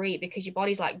to overeat because your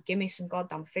body's like, give me some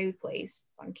goddamn food, please.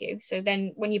 Thank you. So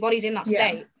then when your body's in that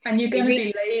state. And you're going to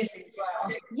be lazy as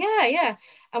well. Yeah.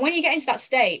 And when you get into that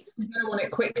state, you don't want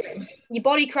it quickly. Your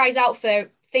body cries out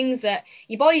for things that,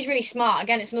 your body's really smart.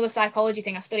 Again, it's another psychology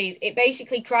thing I study. It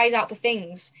basically cries out for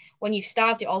things when you've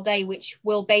starved it all day, which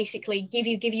will basically give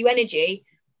you energy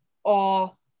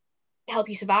or help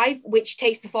you survive, which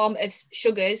takes the form of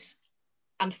sugars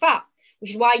and fat,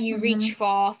 which is why you reach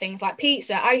for things like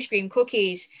pizza, ice cream,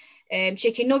 cookies,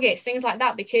 chicken nuggets, things like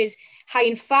that, because high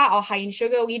in fat or high in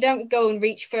sugar, you don't go and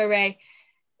reach for a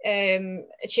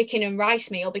chicken and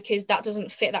rice meal because that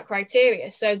doesn't fit that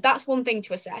criteria. So that's one thing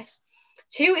to assess.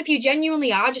 Two, if you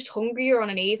genuinely are just hungrier on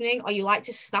an evening, or you like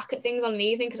to snack at things on an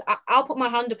evening, because I'll put my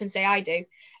hand up and say I do.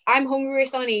 I'm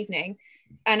hungriest on an evening,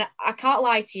 and I can't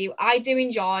lie to you, I do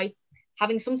enjoy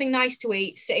having something nice to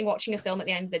eat, sitting watching a film at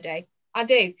the end of the day. I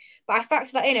do, but I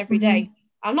factor that in every day.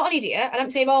 I'm not an idiot. I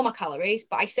don't save all my calories,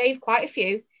 but I save quite a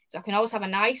few, so I can always have a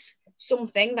nice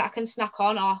something that I can snack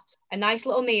on, or a nice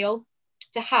little meal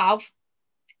to have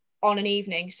on an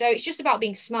evening. So it's just about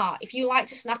being smart. If you like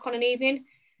to snack on an evening,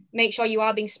 make sure you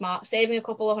are being smart, saving a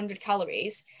couple of 100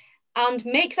 calories, and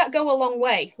make that go a long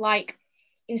way. Like,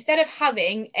 instead of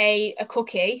having a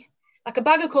cookie, like a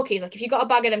bag of cookies, like if you got a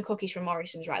bag of them cookies from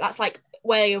Morrison's, right, that's like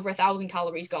way over 1,000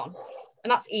 calories gone.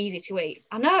 And that's easy to eat.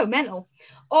 I know, mental.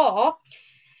 Or,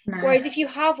 whereas if you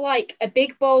have like a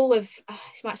big bowl of,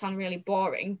 this might sound really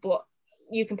boring, but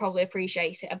you can probably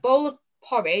appreciate it, a bowl of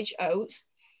porridge, oats,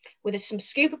 with some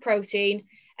scoop of protein,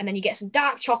 and then you get some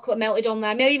dark chocolate melted on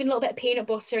there, maybe even a little bit of peanut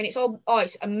butter, and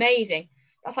it's amazing.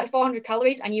 That's like 400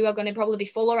 calories, and you are going to probably be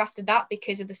fuller after that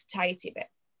because of the satiety of it.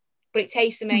 But it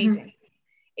tastes amazing. Mm-hmm.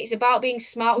 It's about being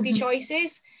smart with your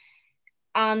choices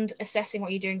and assessing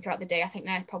what you're doing throughout the day. I think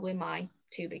they're probably my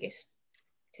two biggest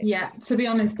tips. Yeah, to be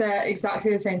honest, they're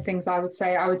exactly the same things I would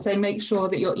say. I would say make sure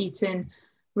that you're eating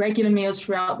regular meals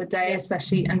throughout the day,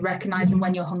 especially, and recognizing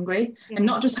when you're hungry, and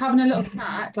not just having a little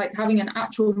snack, like having an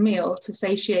actual meal to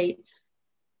satiate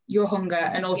your hunger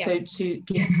and also to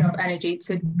give yourself energy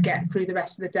to get through the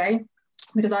rest of the day.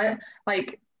 Because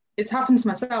it's happened to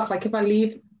myself, like if I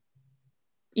leave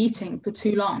eating for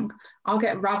too long, I'll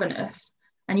get ravenous,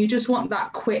 and you just want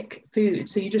that quick food,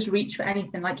 so you just reach for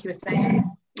anything, like you were saying.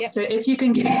 So if you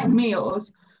can get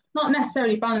meals, not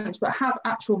necessarily balanced, but have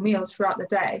actual meals throughout the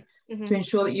day to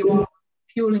ensure that you are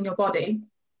fueling your body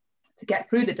to get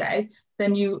through the day,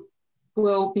 then you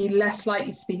will be less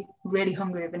likely to be really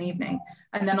hungry of an evening.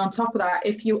 And then on top of that,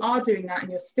 if you are doing that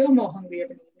and you're still more hungry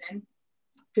of an evening,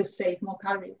 just save more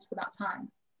calories for that time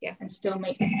and still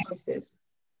make choices.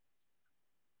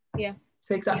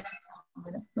 So exactly.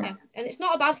 And it's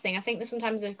not a bad thing. I think there's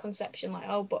sometimes a conception like,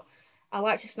 oh, but I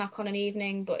like to snack on an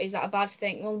evening, but is that a bad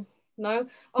thing? Well, no.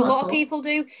 A lot of people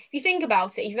do. If you think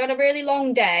about it, if you've had a really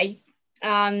long day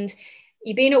and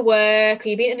you've been at work or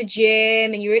you've been at the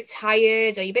gym and you're a bit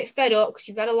tired or you're a bit fed up because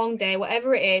you've had a long day,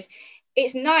 whatever it is,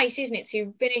 it's nice, isn't it,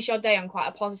 to finish your day on quite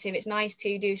a positive. It's nice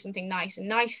to do something nice, and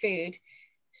nice food,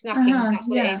 snacking, that's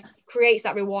what it is. It creates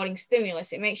that rewarding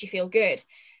stimulus. It makes you feel good.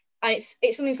 And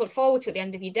it's something to look forward to at the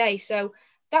end of your day. So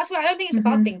that's why I don't think it's a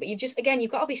bad thing, but you've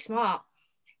got to be smart.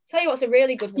 Tell you what's a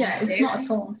really good one to do. Yeah, it's not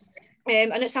at all.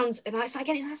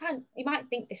 And you might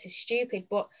think this is stupid,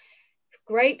 but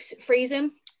grapes, freeze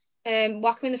them,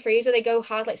 whack them in the freezer. They go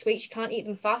hard like sweets. You can't eat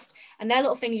them fast, and they're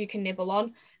little things you can nibble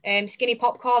on. Skinny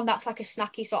popcorn, that's like a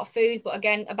snacky sort of food, but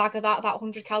again, a bag of that, about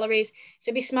 100 calories.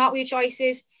 So be smart with your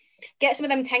choices. Get some of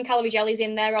them 10-calorie jellies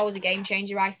in there. Always a game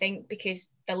changer, I think, because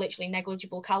they're literally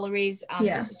negligible calories and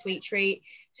it's a sweet treat.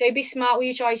 So be smart with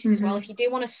your choices as well. If you do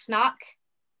want to snack,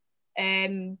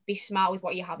 be smart with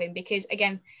what you're having, because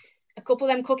again, a couple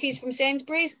of them cookies from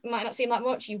Sainsbury's might not seem like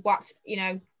much. You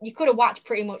could have whacked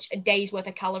pretty much a day's worth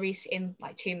of calories in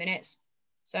like 2 minutes.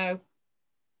 So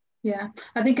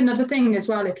I think another thing as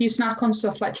well, if you snack on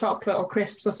stuff like chocolate or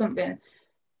crisps or something,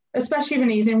 especially in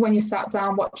an evening when you sat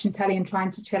down watching telly and trying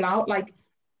to chill out, like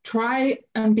try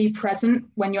and be present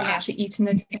when you're actually eating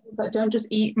the things. Like, don't just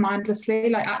eat mindlessly,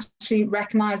 like actually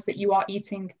recognize that you are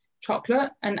eating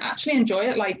chocolate and actually enjoy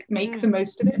it, like make the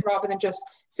most of it, rather than just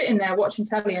sitting there watching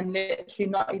telly and literally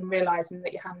not even realizing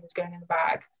that your hand is going in the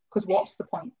bag, because what's the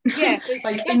point?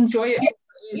 Like enjoy it.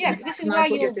 Because this is why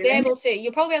you'll be able to,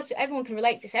 you'll probably be able to, everyone can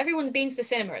relate to this. Everyone's been to the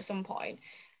cinema at some point,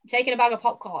 taking a bag of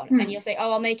popcorn, and you'll say,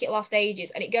 oh, I'll make it last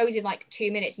ages, and it goes in like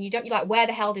 2 minutes, and you're like, where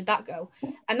the hell did that go?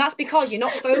 And that's because you're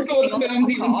not focusing on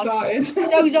the popcorn,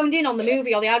 so zoned in on the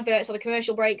movie or the adverts or the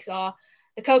commercial breaks or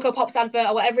the Cocoa Pops advert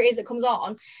or whatever it is that comes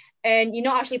on, and you're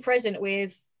not actually present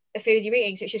with the food you're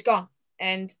eating, so it's just gone.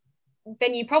 And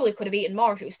then you probably could have eaten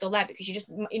more if it was still there, because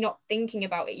you're not thinking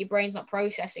about it. Your brain's not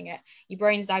processing it. Your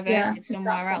brain's diverted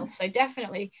somewhere else. So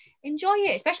definitely enjoy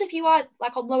it, especially if you are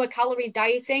like on lower calories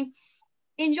dieting.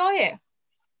 Enjoy it.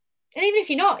 And even if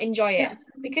you're not, enjoy it,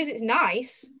 because it's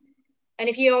nice. And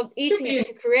if you're eating it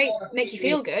to make you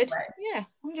feel good,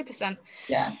 100%.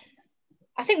 Yeah.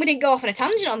 I think we didn't go off on a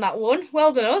tangent on that one.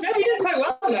 Well done us. No, we did quite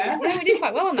well there. Yeah, we did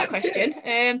quite well on that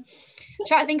question.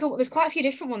 Try to think of, there's quite a few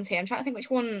different ones here. I'm trying to think which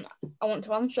one I want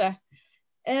to answer.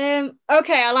 Okay,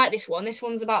 I like this one. This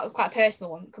one's about quite a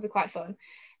personal one. It could be quite fun.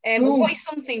 What is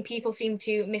something people seem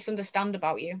to misunderstand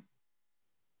about you?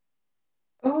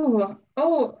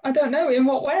 I don't know. In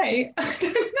what way? I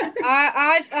don't know.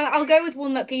 I'll go with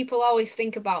one that people always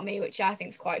think about me, which I think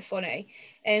is quite funny.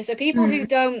 So people who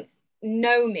don't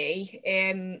know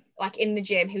me, like in the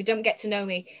gym, who don't get to know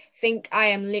me, think I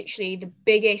am literally the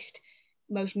biggest,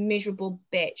 most miserable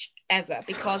bitch ever,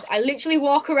 because I literally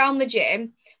walk around the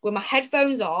gym with my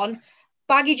headphones on,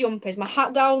 baggy jumpers, my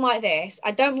hat down like this.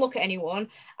 I don't look at anyone.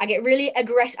 I get really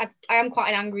aggressive. I am quite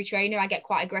an angry trainer. I get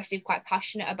quite aggressive, quite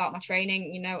passionate about my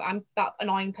training. You know, I'm that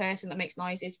annoying person that makes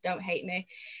noises. Don't hate me.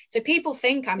 So people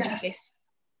think I'm just this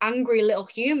angry little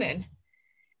human.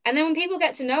 And then when people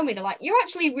get to know me, they're like, you're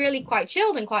actually really quite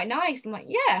chilled and quite nice. I'm like,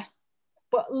 yeah.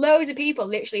 But loads of people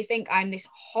literally think I'm this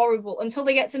horrible until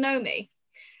they get to know me.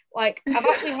 Like, I've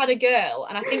actually had a girl,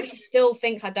 and I think she still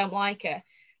thinks I don't like her,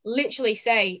 literally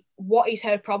say, what is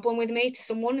her problem with me to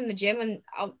someone in the gym? And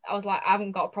I was like, I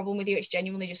haven't got a problem with you. It's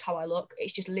genuinely just how I look.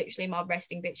 It's just literally my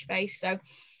resting bitch face. So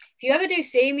if you ever do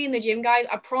see me in the gym, guys,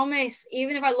 I promise,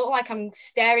 even if I look like I'm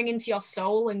staring into your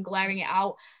soul and glaring it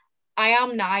out, I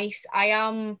am nice.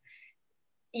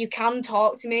 You can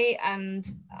talk to me, and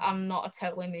I'm not a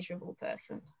totally miserable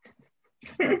person.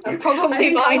 That's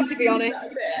probably mine, to be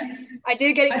honest. I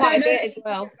do get it quite a bit as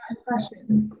well.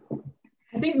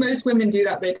 I think most women do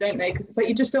that, though, don't they? Because it's like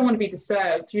you just don't want to be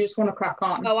disturbed. You just want to crack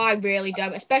on. Oh, I really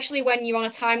don't. Especially when you're on a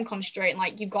time constraint,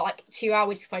 like you've got like 2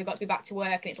 hours before you've got to be back to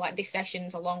work, and it's like this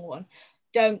session's a long one.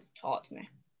 Don't talk to me.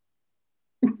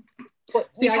 But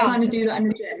See, I kind of do that in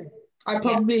the gym. I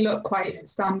probably look quite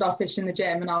standoffish in the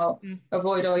gym, and I'll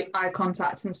avoid eye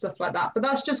contact and stuff like that. But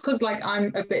that's just because, like,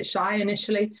 I'm a bit shy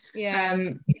initially. Yeah.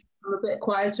 I'm a bit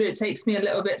quieter. It takes me a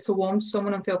little bit to warm to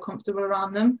someone and feel comfortable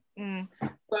around them.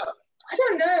 But I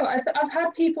don't know. I've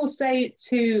had people say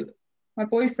to my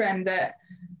boyfriend that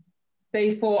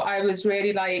they thought I was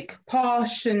really like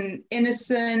posh and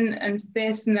innocent and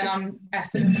this, and then I'm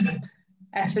effing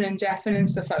and jeffing and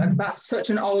stuff like that. That's such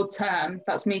an old term.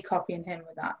 That's me copying him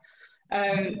with that. I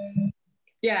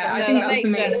think that's the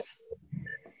main. Sense.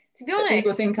 To be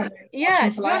honest, to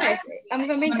be honest,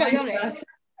 I'm being totally honest.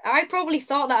 I probably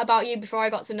thought that about you before I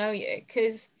got to know you,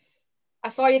 because I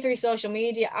saw you through social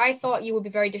media. I thought you would be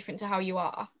very different to how you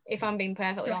are, if I'm being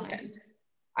perfectly honest.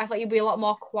 I thought you'd be a lot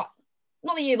more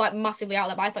not that you're like massively out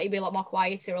there, but I thought you'd be a lot more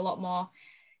quieter, a lot more,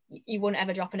 you wouldn't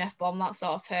ever drop an F-bomb, that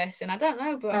sort of person. I don't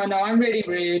know, but... Oh no, I'm really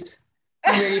rude.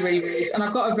 I'm really, really rude. And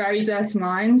I've got a very dirty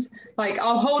mind. Like,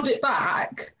 I'll hold it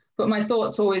back, but my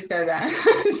thoughts always go there.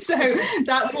 So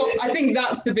that's what, I think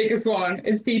that's the biggest one,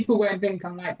 is people won't think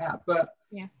I'm like that, but...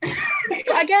 Yeah.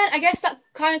 But again, I guess that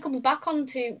kind of comes back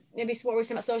onto maybe what we were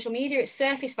saying about social media. It's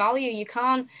surface value. You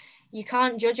can't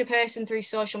judge a person through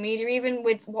social media, even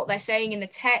with what they're saying in the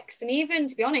text, and even,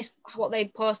 to be honest, what they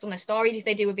post on their stories, if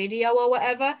they do a video or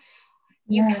whatever.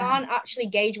 You can't actually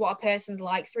gauge what a person's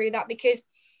like through that, because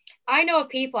I know of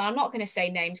people, and I'm not going to say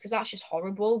names because that's just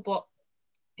horrible, but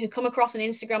who come across on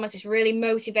Instagram as this really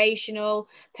motivational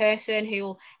person who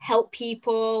will help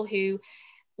people, who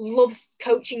loves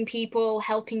coaching people,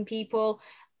 helping people,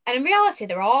 and in reality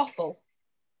they're awful.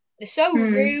 They're so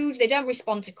rude, they don't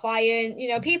respond to client,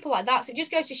 people like that. So it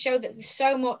just goes to show that there's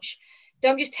so much.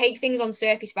 Don't just take things on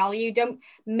surface value. Don't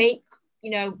make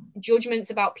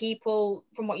judgments about people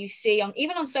from what you see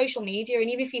even on social media. And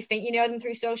even if you think you know them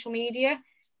through social media,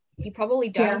 you probably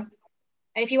don't.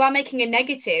 And if you are making a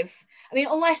negative, I mean,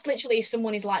 unless literally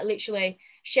someone is like literally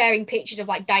sharing pictures of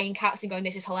like dying cats and going,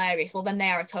 this is hilarious, well then they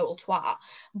are a total twat.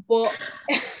 But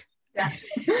but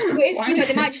if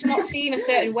they might just not seem a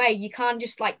certain way, you can't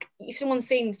just like, if someone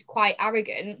seems quite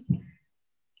arrogant,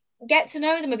 get to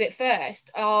know them a bit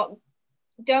first, or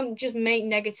don't just make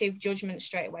negative judgments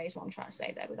straight away, is what I'm trying to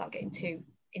say there, without getting too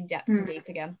in depth and deep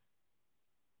again.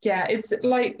 Yeah, it's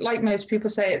like most people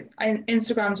say,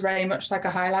 Instagram's very much like a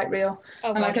highlight reel.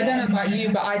 I don't know about you,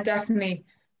 but I definitely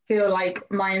feel like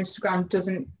my Instagram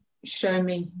doesn't show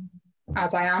me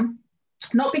as I am.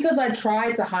 Not because I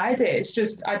try to hide it, it's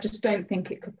just I just don't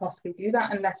think it could possibly do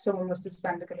that unless someone was to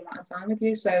spend a good amount of time with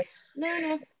you. So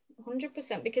no,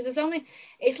 100%, because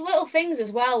it's little things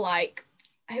as well. Like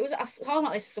I was talking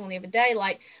about this to someone the other day,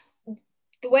 like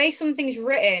the way something's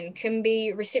written can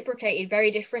be reciprocated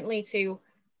very differently to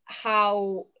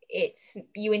how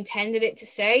you intended it to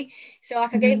say. So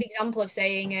like I gave the example of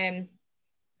saying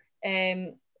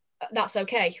that's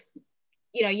okay.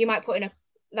 You might put in a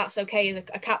that's okay as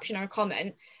a caption or a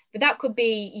comment, but that could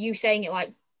be you saying it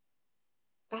like,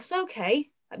 that's okay,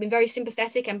 I've been very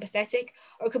sympathetic, empathetic,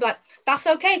 or it could be like, that's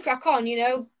okay, crack on.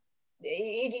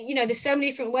 There's so many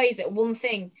different ways that one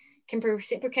thing can be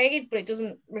reciprocated, but it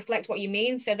doesn't reflect what you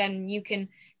mean, so then you can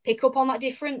pick up on that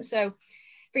difference. So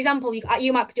for example,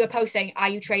 you might do a post saying, are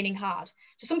you training hard?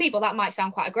 To some people that might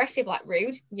sound quite aggressive, like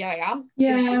rude. Yeah, I am.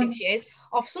 Who do you think she is?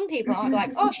 Or for some people, I might be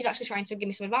like, oh, she's actually trying to give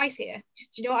me some advice here.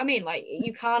 Do you know what I mean? Like,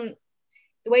 you can't,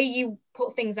 the way you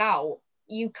put things out,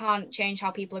 you can't change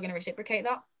how people are going to reciprocate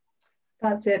that.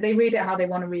 That's it. They read it how they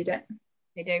want to read it.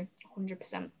 They do,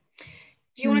 100%.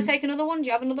 Do you want to take another one? Do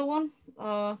you have another one?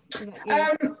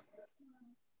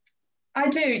 I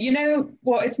do. You know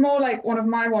what? It's more like one of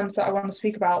my ones that I want to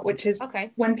speak about, which is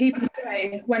Okay. when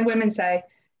women say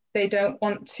they don't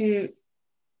want to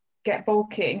get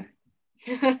bulky,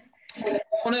 they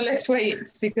want to lift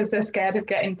weights because they're scared of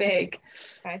getting big.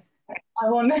 Okay. I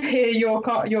want to hear your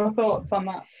thoughts on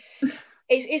that.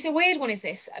 It's a weird one, is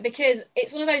this? Because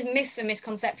it's one of those myths and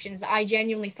misconceptions that I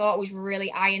genuinely thought was really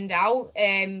ironed out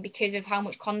because of how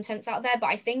much content's out there. But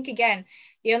I think, again,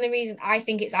 the only reason I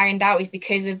think it's ironed out is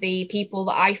because of the people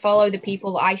that I follow, the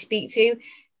people that I speak to.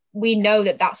 We know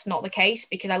that that's not the case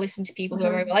because I listen to people who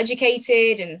are very well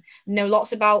educated and know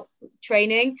lots about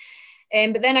training.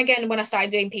 But then again, when I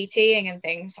started doing PTing and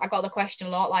things, I got the question a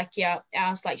lot, like, yeah, I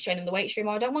was like showing them the weight stream,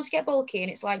 I don't want to get bulky. And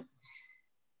it's like,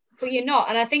 but you're not.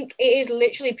 And I think it is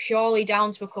literally purely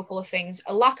down to a couple of things: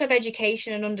 a lack of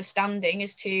education and understanding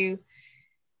as to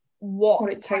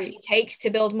what it takes to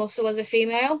build muscle as a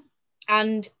female,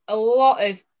 and a lot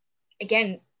of,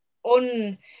 again,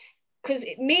 because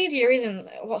media isn't,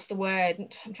 what's the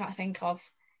word I'm trying to think of,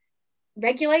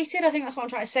 regulated. I think that's what I'm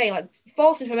trying to say. Like,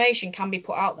 false information can be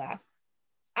put out there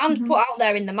and put out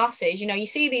there in the masses. You know, you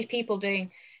see these people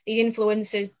doing, these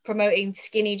influencers promoting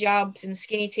skinny jabs and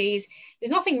skinny teas.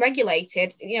 There's nothing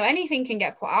regulated. You know, anything can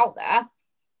get put out there.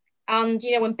 And,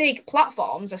 you know, when big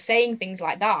platforms are saying things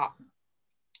like that,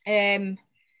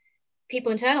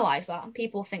 people internalize that.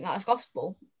 People think that as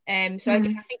gospel. So I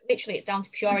think literally it's down to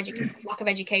pure lack of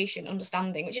education,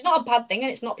 understanding, which is not a bad thing,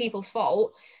 and it's not people's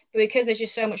fault. But because there's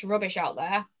just so much rubbish out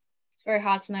there, it's very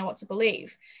hard to know what to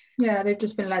believe. Yeah, they've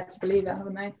just been led to believe it,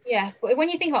 haven't they? Yeah, but when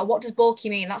you think about what does bulky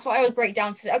mean, that's what I always break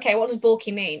down to. Okay, what does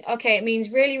bulky mean? Okay, it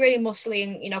means really, really muscly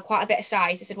and, you know, quite a bit of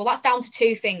size. I said, well, that's down to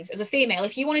two things. As a female,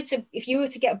 if you were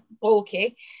to get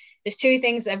bulky, there's two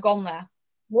things that have gone there.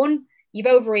 One, you've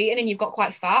overeaten and you've got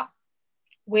quite fat,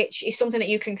 which is something that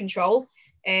you can control,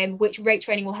 which weight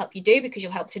training will help you do because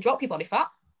you'll help to drop your body fat.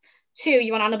 Two,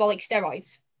 you're on anabolic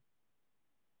steroids.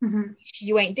 Which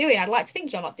you ain't doing. I'd like to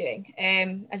think you're not doing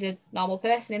as a normal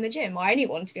person in the gym, or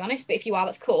anyone, to be honest, but if you are,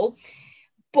 that's cool.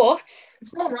 But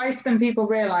it's more rife than people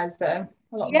realise, though.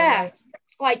 A lot more rife.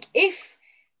 Like,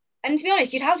 and to be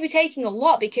honest, you'd have to be taking a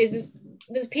lot, because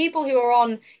there's people who are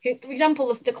on, who, for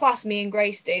example, the class me and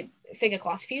Grace did, figure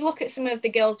class, if you look at some of the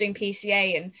girls doing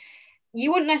PCA, and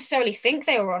you wouldn't necessarily think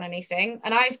they were on anything.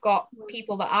 And I've got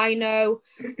people that I know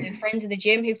and friends in the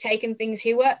gym who've taken things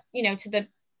who were, you know, to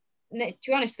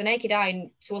be honest, the naked eye,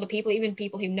 and to other people, even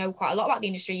people who know quite a lot about the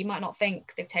industry, you might not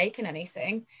think they've taken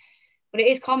anything, but it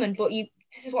is common. But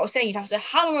this is what I was saying, you'd have to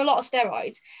hammer a lot of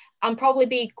steroids and probably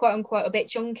be quote unquote a bit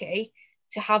chunky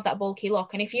to have that bulky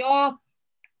look. And if you're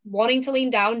wanting to lean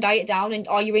down, diet down, and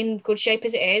or you're in good shape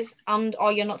as it is, and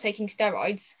or you're not taking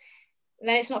steroids,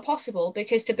 then it's not possible,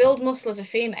 because to build muscle as a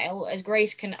female, as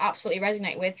Grace can absolutely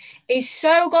resonate with, is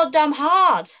so goddamn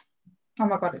hard. Oh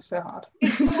my God, it's so hard.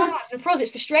 It's so hard. And for us,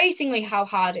 it's frustratingly how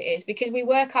hard it is, because we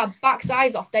work our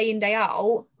backsides off day in, day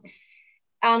out.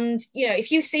 And, you know,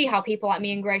 if you see how people like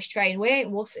me and Grace train, we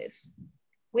ain't wusses.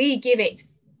 We give it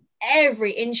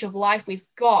every inch of life we've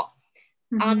got.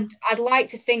 And I'd like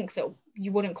to think that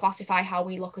you wouldn't classify how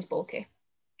we look as bulky.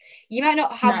 You might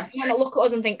not look at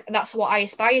us and think that's what I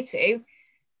aspire to,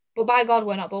 but by God,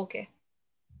 we're not bulky.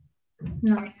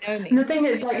 No. By no means. And the thing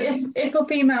is, like, if a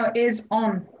female is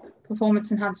on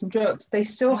performance enhancing drugs, they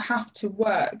still have to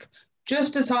work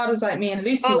just as hard as like me and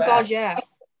Lucy were. God, yeah.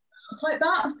 Like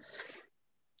that.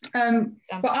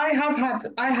 But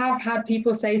I have had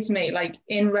people say to me, like,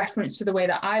 in reference to the way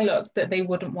that I look, that they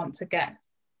wouldn't want to get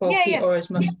bulky or as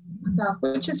much myself,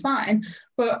 which is fine,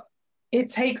 but it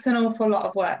takes an awful lot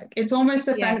of work. It's almost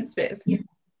offensive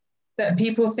that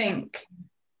people think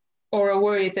or are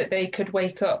worried that they could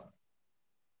wake up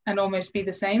and almost be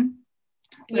the same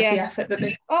with the effort that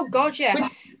they. Oh God, yeah. Which,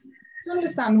 to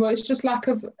understand, well, it's just lack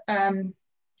of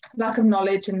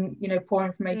knowledge and, you know, poor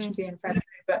information being fed through.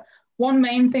 But one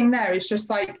main thing there is just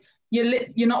like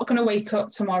you're not going to wake up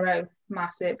tomorrow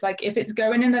massive. Like, if it's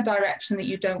going in a direction that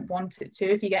you don't want it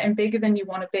to, if you're getting bigger than you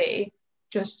want to be,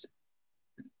 just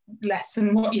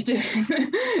lessen what you're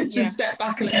doing. Just step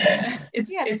back a little bit.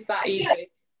 It's that easy.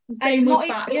 And it's not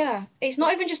it's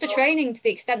not even just the training to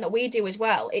the extent that we do as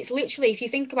well. It's literally, if you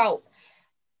think about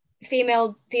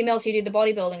females who do the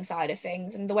bodybuilding side of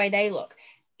things and the way they look,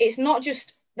 it's not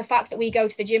just the fact that we go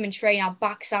to the gym and train our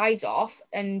backsides off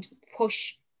and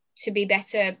push to be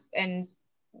better and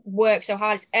work so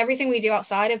hard. It's everything we do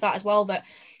outside of that as well, that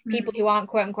people who aren't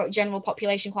quote unquote general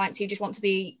population clients, who just want to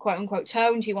be quote unquote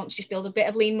toned, who want to just build a bit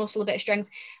of lean muscle, a bit of strength,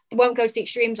 they won't go to the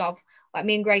extremes of, like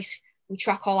me and Grace. We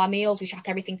track all our meals, we track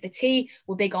everything to the T.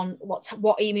 We're big on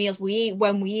what meals we eat,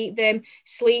 when we eat them,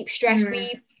 sleep, stress.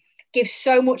 give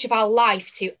so much of our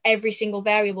life to every single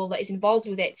variable that is involved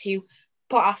with it to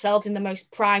put ourselves in the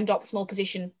most primed, optimal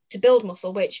position to build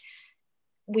muscle, which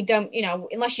we don't,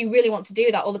 unless you really want to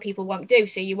do that, other people won't do.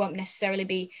 So you won't necessarily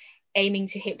be aiming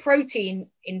to hit protein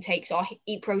intakes or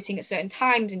eat protein at certain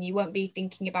times, and you won't be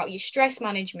thinking about your stress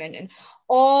management and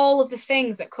all of the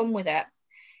things that come with it.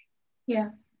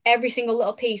 Yeah. Every single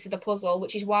little piece of the puzzle,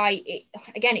 which is why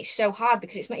it's so hard,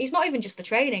 because it's not even just the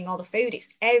training or the food, it's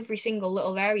every single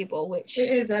little variable, which it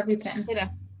is everything.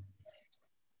 Consider.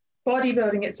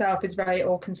 Bodybuilding itself is very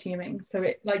all consuming. So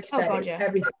it, like you said, it's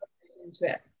everything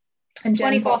into it. And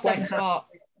 24/7 sport.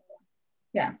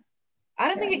 Yeah. I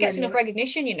don't think it gets enough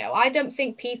recognition, I don't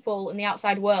think people in the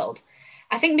outside world,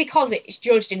 I think because it's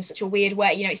judged in such a weird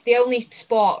way, it's the only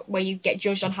sport where you get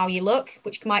judged on how you look,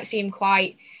 which might seem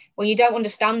quite, when you don't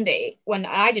understand it, when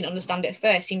I didn't understand it at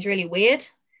first, seems really weird.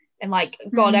 And like,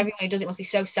 God, everyone who does it must be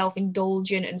so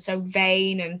self-indulgent and so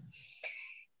vain.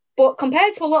 But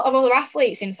compared to a lot of other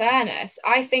athletes, in fairness,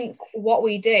 I think what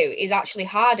we do is actually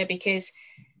harder, because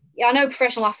I know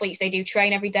professional athletes, they do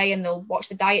train every day and they'll watch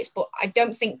the diets, but I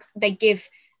don't think they give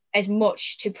as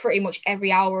much to pretty much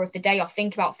every hour of the day or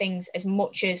think about things as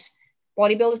much as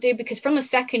bodybuilders do, because from the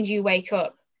second you wake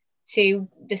up to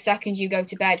the second you go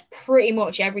to bed, pretty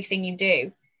much everything you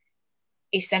do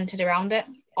is centered around it,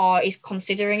 or is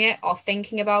considering it, or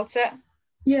thinking about it.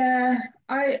 Yeah,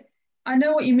 I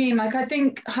know what you mean. Like, I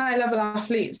think higher level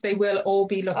athletes, they will all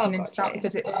be looking into that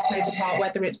because it plays a part,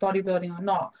 whether it's bodybuilding or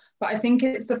not. But I think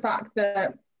it's the fact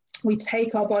that we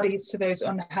take our bodies to those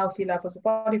unhealthy levels of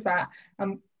body fat,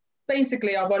 and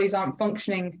basically our bodies aren't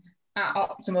functioning at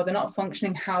optimal. They're not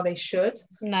functioning how they should.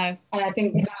 No. And I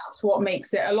think that's what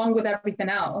makes it, along with everything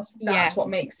else, that's what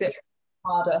makes it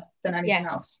harder than anything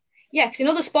else. Yeah, because in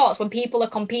other sports, when people are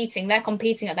competing, they're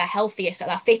competing at their healthiest, at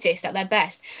their fittest, at their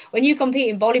best. When you compete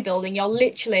in bodybuilding, you're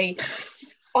literally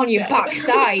on your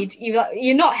backside.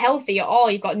 You're not healthy at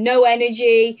all. You've got no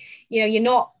energy. You're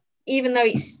not, even though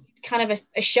it's kind of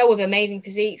a show of amazing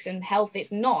physiques and health,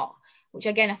 it's not. Which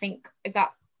again, I think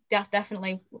that's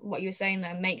definitely what you were saying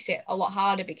there, makes it a lot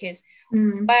harder, because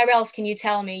where else can you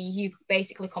tell me you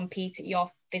basically compete at your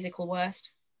physical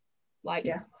worst? Like,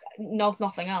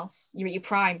 nothing else. You're at your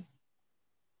prime.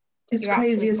 It's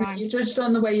crazy, isn't it? You're judged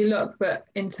on the way you look, but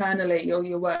internally you're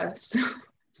your worst.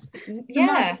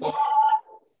 Yeah.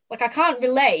 Like, I can't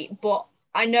relate, but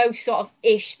I know sort of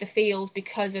ish the feels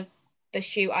because of the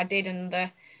shoot I did and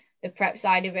the prep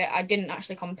side of it. I didn't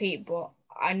actually compete, but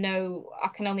I know, I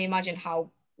can only imagine how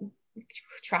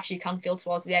trash you can feel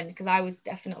towards the end, because I was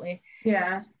definitely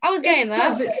I was getting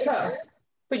there. It's tough,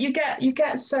 but you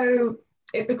get so,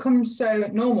 it becomes so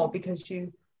normal because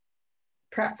you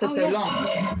prep for so long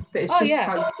that it's just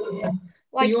how you feel.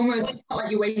 So you almost, it's not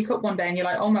like you wake up one day and you're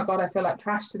like, oh my God, I feel like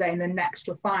trash today, and then next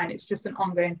you're fine. It's just an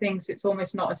ongoing thing, so it's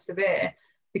almost not as severe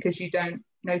because you don't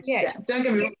notice it. Don't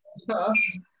get me wrong, it's tough,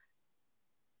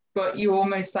 but you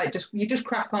almost like you just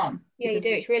crack on. Yeah, you do.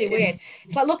 It's really weird.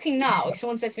 It's like, looking now, if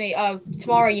someone said to me, oh,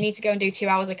 tomorrow you need to go and do 2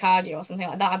 hours of cardio or something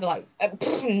like that, I'd be like,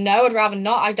 no, I'd rather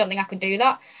not. I don't think I could do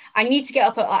that. I need to get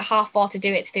up at like 3:30 to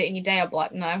do it, to fit in your day. I'd be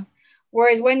like, no.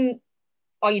 Whereas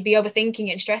or you'd be overthinking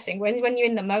it and stressing. When you're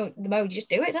in the mode, you just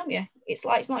do it, don't you? It's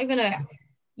like, it's not even you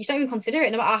just don't even consider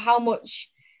it, no matter how much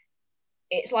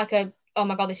it's like oh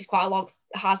my God, this is quite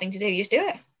a hard thing to do. You just do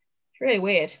it. It's really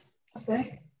weird. That's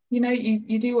it.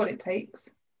 You do what it takes.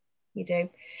 You do.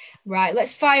 Right,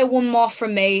 let's fire one more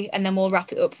from me and then we'll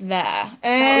wrap it up there.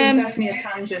 That was definitely a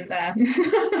tangent there.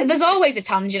 There's always a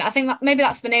tangent. I think maybe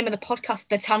that's the name of the podcast,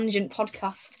 the Tangent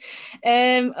Podcast.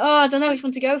 I don't know which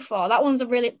one to go for. That one's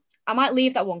I might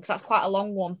leave that one because that's quite a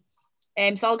long one.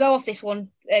 So I'll go off this one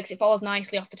because it follows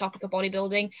nicely off the topic of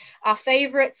bodybuilding. Our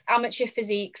favourite amateur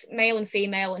physiques, male and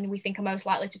female, and we think are most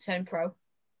likely to turn pro.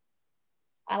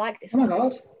 I like this one. Oh my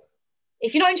God.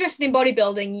 If you're not interested in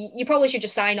bodybuilding, you probably should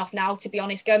just sign off now, to be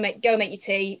honest. Go make your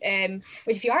tea.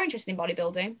 Whereas if you are interested in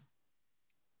bodybuilding,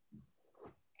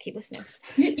 keep listening.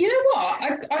 You know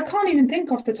what? I can't even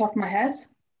think off the top of my head.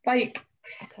 Like,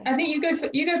 okay. I think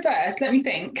you go first. Let me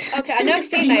think. Okay, I know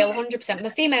female 100%, but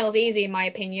the female is easy in my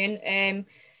opinion.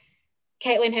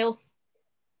 Caitlin Hill.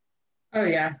 Oh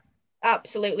yeah.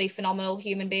 Absolutely phenomenal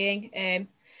human being.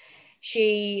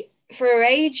 She, for her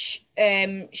age,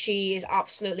 she is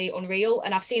absolutely unreal,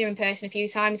 and I've seen her in person a few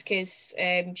times because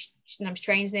she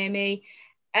trains near me,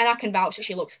 and I can vouch that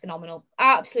she looks phenomenal,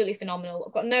 absolutely phenomenal.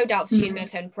 I've got no doubts that she's going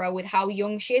to turn pro with how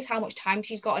young she is, how much time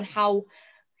she's got, and how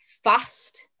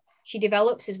fast she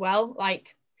develops as well.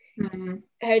 Like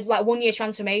her 1 year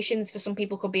transformations for some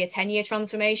people could be a 10-year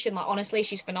transformation. Like, honestly,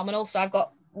 she's phenomenal. So I've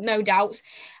got no doubts.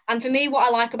 And for me, what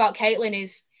I like about Caitlin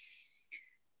is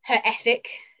her ethic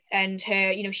and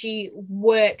her, you know, she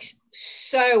works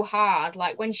so hard.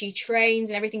 Like when she trains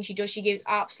and everything she does, she gives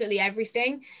absolutely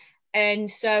everything.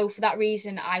 And so for that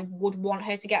reason, I would want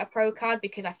her to get a pro card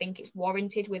because I think it's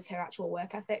warranted with her actual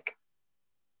work ethic.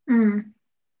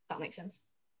 That makes sense.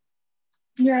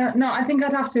 Yeah, no, I think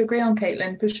I'd have to agree on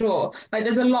Caitlin for sure. Like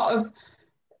there's a lot of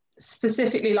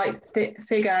specifically like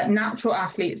figure natural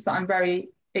athletes that I'm very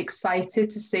excited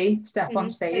to see step on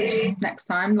stage next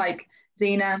time, like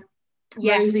Zena,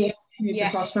 Rosie, who's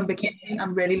across from bikini.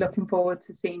 I'm really looking forward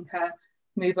to seeing her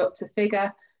move up to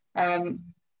figure.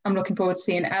 I'm looking forward to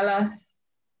seeing Ella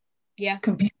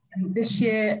compete this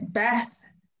year. Beth,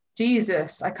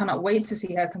 Jesus, I cannot wait to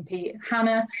see her compete.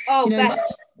 Hannah. Oh, you know,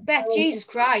 Beth, Jesus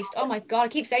Christ. Oh my God, I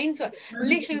keep saying to her,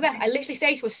 literally, Beth, I literally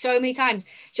say to her so many times,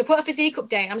 she'll put a physique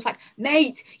update and I'm just like,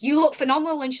 mate, you look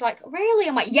phenomenal. And she's like, really?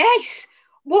 I'm like, yes.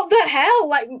 What the hell?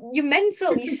 Like, you're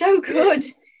mental. You're so good.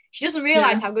 She doesn't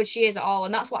realise how good she is at all.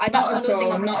 And that's what that's not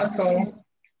another thing. Not at all.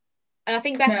 And I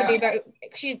think Beth could do very,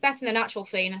 she's Beth in the natural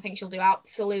scene. I think she'll do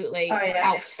absolutely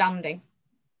outstanding.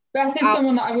 Beth is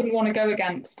someone that I wouldn't want to go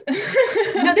against.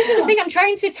 No, this is the thing. I'm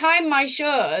trying to time my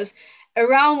shows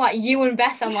around like you and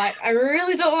Beth. I'm like, I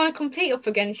really don't want to compete up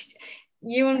against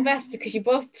you and Beth because you're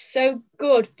both so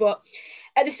good. But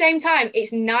at the same time,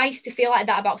 it's nice to feel like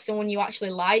that about someone you actually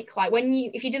like. Like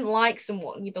if you didn't like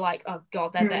someone, you'd be like, oh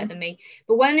God, they're better than me.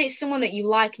 But when it's someone that you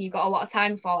like and you've got a lot of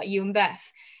time for, like you and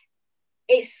Beth,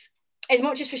 it's as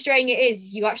much as frustrating it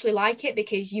is, you actually like it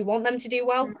because you want them to do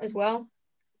well as well.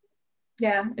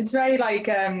 Yeah, it's very like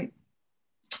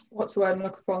what's the word I'm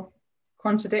looking for?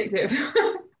 Contradictive.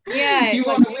 Yeah, you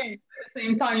want to win, but at the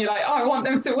same time you're like, oh, I want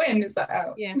them to win. It's like,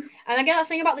 oh. Yeah, and again, that's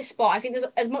the thing about this sport. I think there's,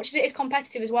 as much as it is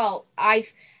competitive as well,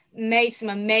 I've made some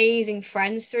amazing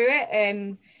friends through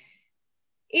it.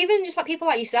 Even just like people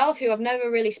like yourself who I've never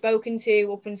really spoken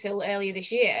to up until earlier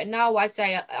this year. Now I'd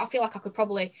say I feel like I could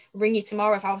probably ring you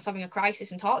tomorrow if I was having a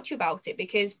crisis and talk to you about it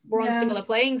because we're on similar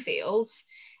playing fields.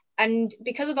 And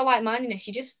because of the like-mindedness,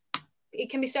 it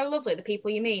can be so lovely, the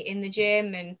people you meet in the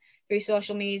gym and through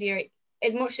social media.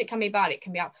 As much as it can be bad, it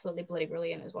can be absolutely bloody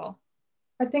brilliant as well.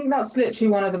 I think that's literally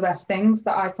one of the best things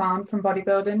that I found from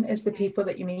bodybuilding is the people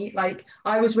that you meet. Like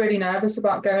I was really nervous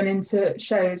about going into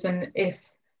shows and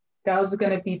if girls are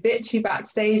going to be bitchy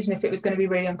backstage and if it was going to be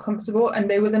really uncomfortable, and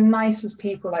they were the nicest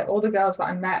people. Like all the girls that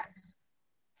I met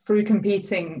through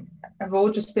competing have all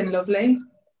just been lovely.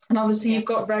 And obviously you've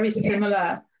got very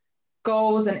similar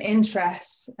goals and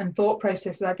interests and thought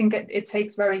processes. I think it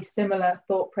takes very similar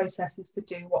thought processes to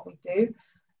do what we do.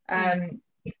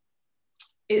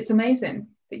 It's amazing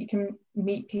that you can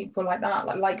meet people like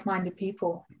that, like-minded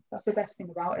people. That's the best thing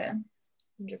about it.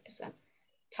 100%.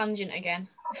 Tangent again.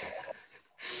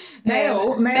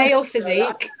 Male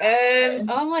physique.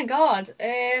 Oh my God.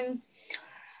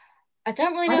 I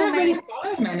don't really know. I don't really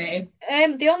follow many.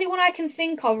 The only one I can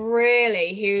think of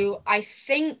really who I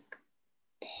think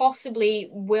possibly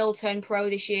will turn pro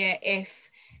this year if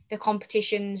the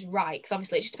competition's right, because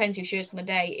obviously it just depends who shows up on the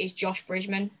day, is Josh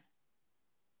Bridgman.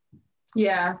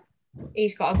 Yeah.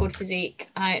 He's got a good physique.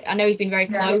 I know he's been very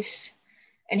close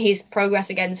and his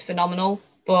progress again is phenomenal,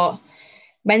 but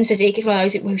men's physique is one of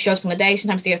those who shows up on the day.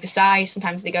 Sometimes they go for size,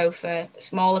 sometimes they go for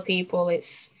smaller people.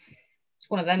 It's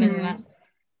one of them, isn't it?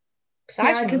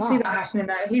 Besides I could see that happening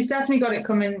there. He's definitely got it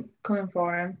coming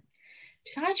for him.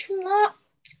 Besides from that,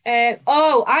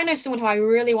 I know someone who I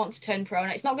really want to turn pro,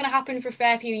 and it's not going to happen for a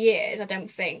fair few years, I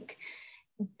don't think,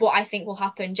 but I think will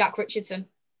happen. Jack Richardson.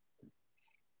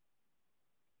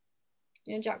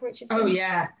 You know Jack Richardson? Oh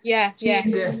yeah. Yeah.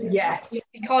 Jesus, yes.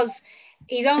 Because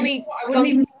he's only. I wouldn't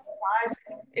even be surprised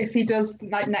if he does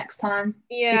like next time.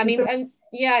 Yeah, I mean,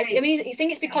 I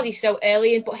think it's because he's so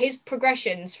early, but his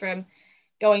progressions from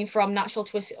going from natural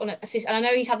to assist, and I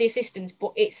know he's had the assistance,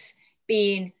 but it's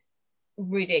been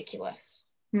ridiculous.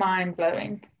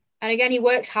 Mind-blowing. And again, he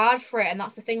works hard for it, and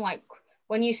that's the thing, like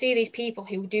when you see these people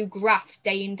who do grafts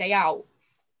day in, day out,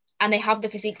 and they have the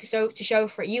physique to show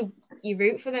for it, you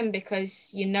root for them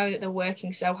because you know that they're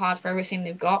working so hard for everything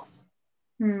they've got.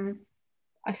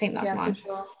 I think that's mine. For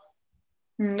sure.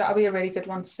 That'll be a really good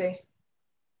one to see.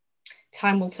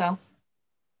 Time will tell.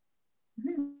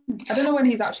 I don't know when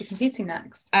he's actually competing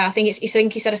next. I think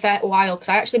he said a fair while, because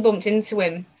I actually bumped into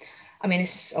him. I mean,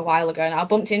 this is a while ago now. I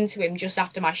bumped into him just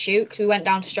after my shoot, because we went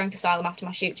down to Strength Asylum after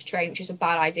my shoot to train, which is a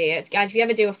bad idea. Guys, if you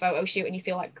ever do a photo shoot and you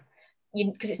feel like,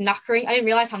 because it's knackering, I didn't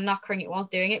realise how knackering it was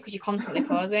doing it because you're constantly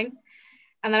posing.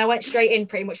 And then I went straight in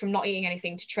pretty much from not eating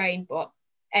anything to train. But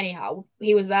anyhow,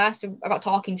 he was there, so I got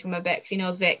talking to him a bit because he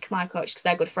knows Vic, my coach, because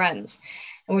they're good friends.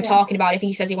 And we're talking about it. I think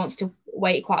he says he wants to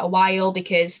wait quite a while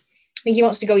because think he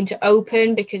wants to go into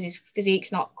open because his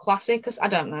physique's not classic. I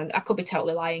don't know. I could be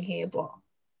totally lying here, but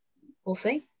we'll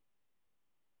see.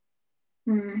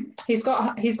 He's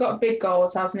got big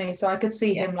goals, hasn't he? So I could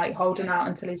see him like holding out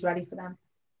until he's ready for them.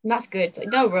 And that's good. Like,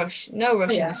 no rush in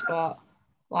the sport.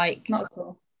 Like not at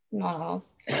all. Not at all.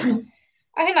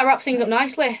 I think that wraps things up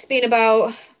nicely. It's been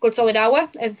about a good solid hour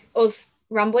of us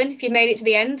rambling. If you've made it to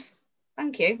the end,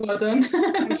 thank you. Well done.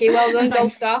 Thank you. Well done,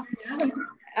 gold star.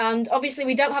 And obviously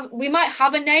we might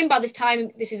have a name by this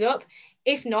time this is up.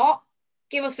 If not,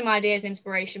 give us some ideas and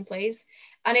inspiration, please.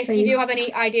 And if you do have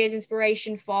any ideas,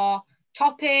 inspiration for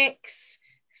topics,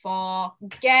 for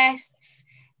guests,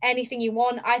 anything you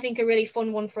want, I think a really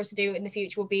fun one for us to do in the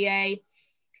future would be a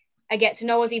get to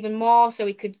know us even more. So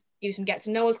we could do some get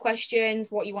to know us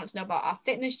questions, what you want to know about our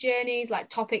fitness journeys, like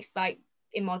topics like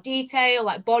in more detail,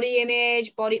 like body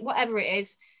image, whatever it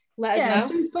is. Let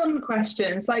us know. Some fun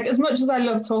questions. Like, as much as I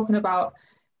love talking about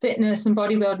fitness and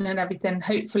bodybuilding and everything,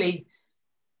 hopefully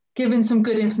giving some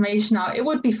good information out, it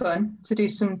would be fun to do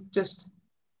some just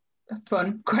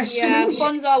fun questions. Yeah,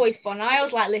 fun's always fun. I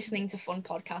always like listening to fun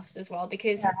podcasts as well,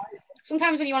 because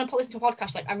sometimes when you want to listen to a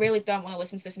podcast, like I really don't want to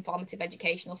listen to this informative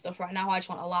educational stuff right now. I just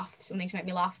want to laugh, something to make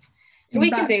me laugh. So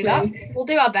exactly. We can do that. We'll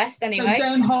do our best anyway. So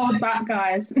don't hold back,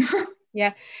 guys.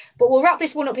 Yeah, but we'll wrap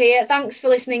this one up here. Thanks for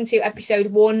listening to episode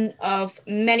 1 of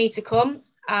many to come,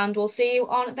 and we'll see you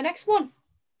on the next one.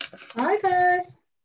 Bye, guys.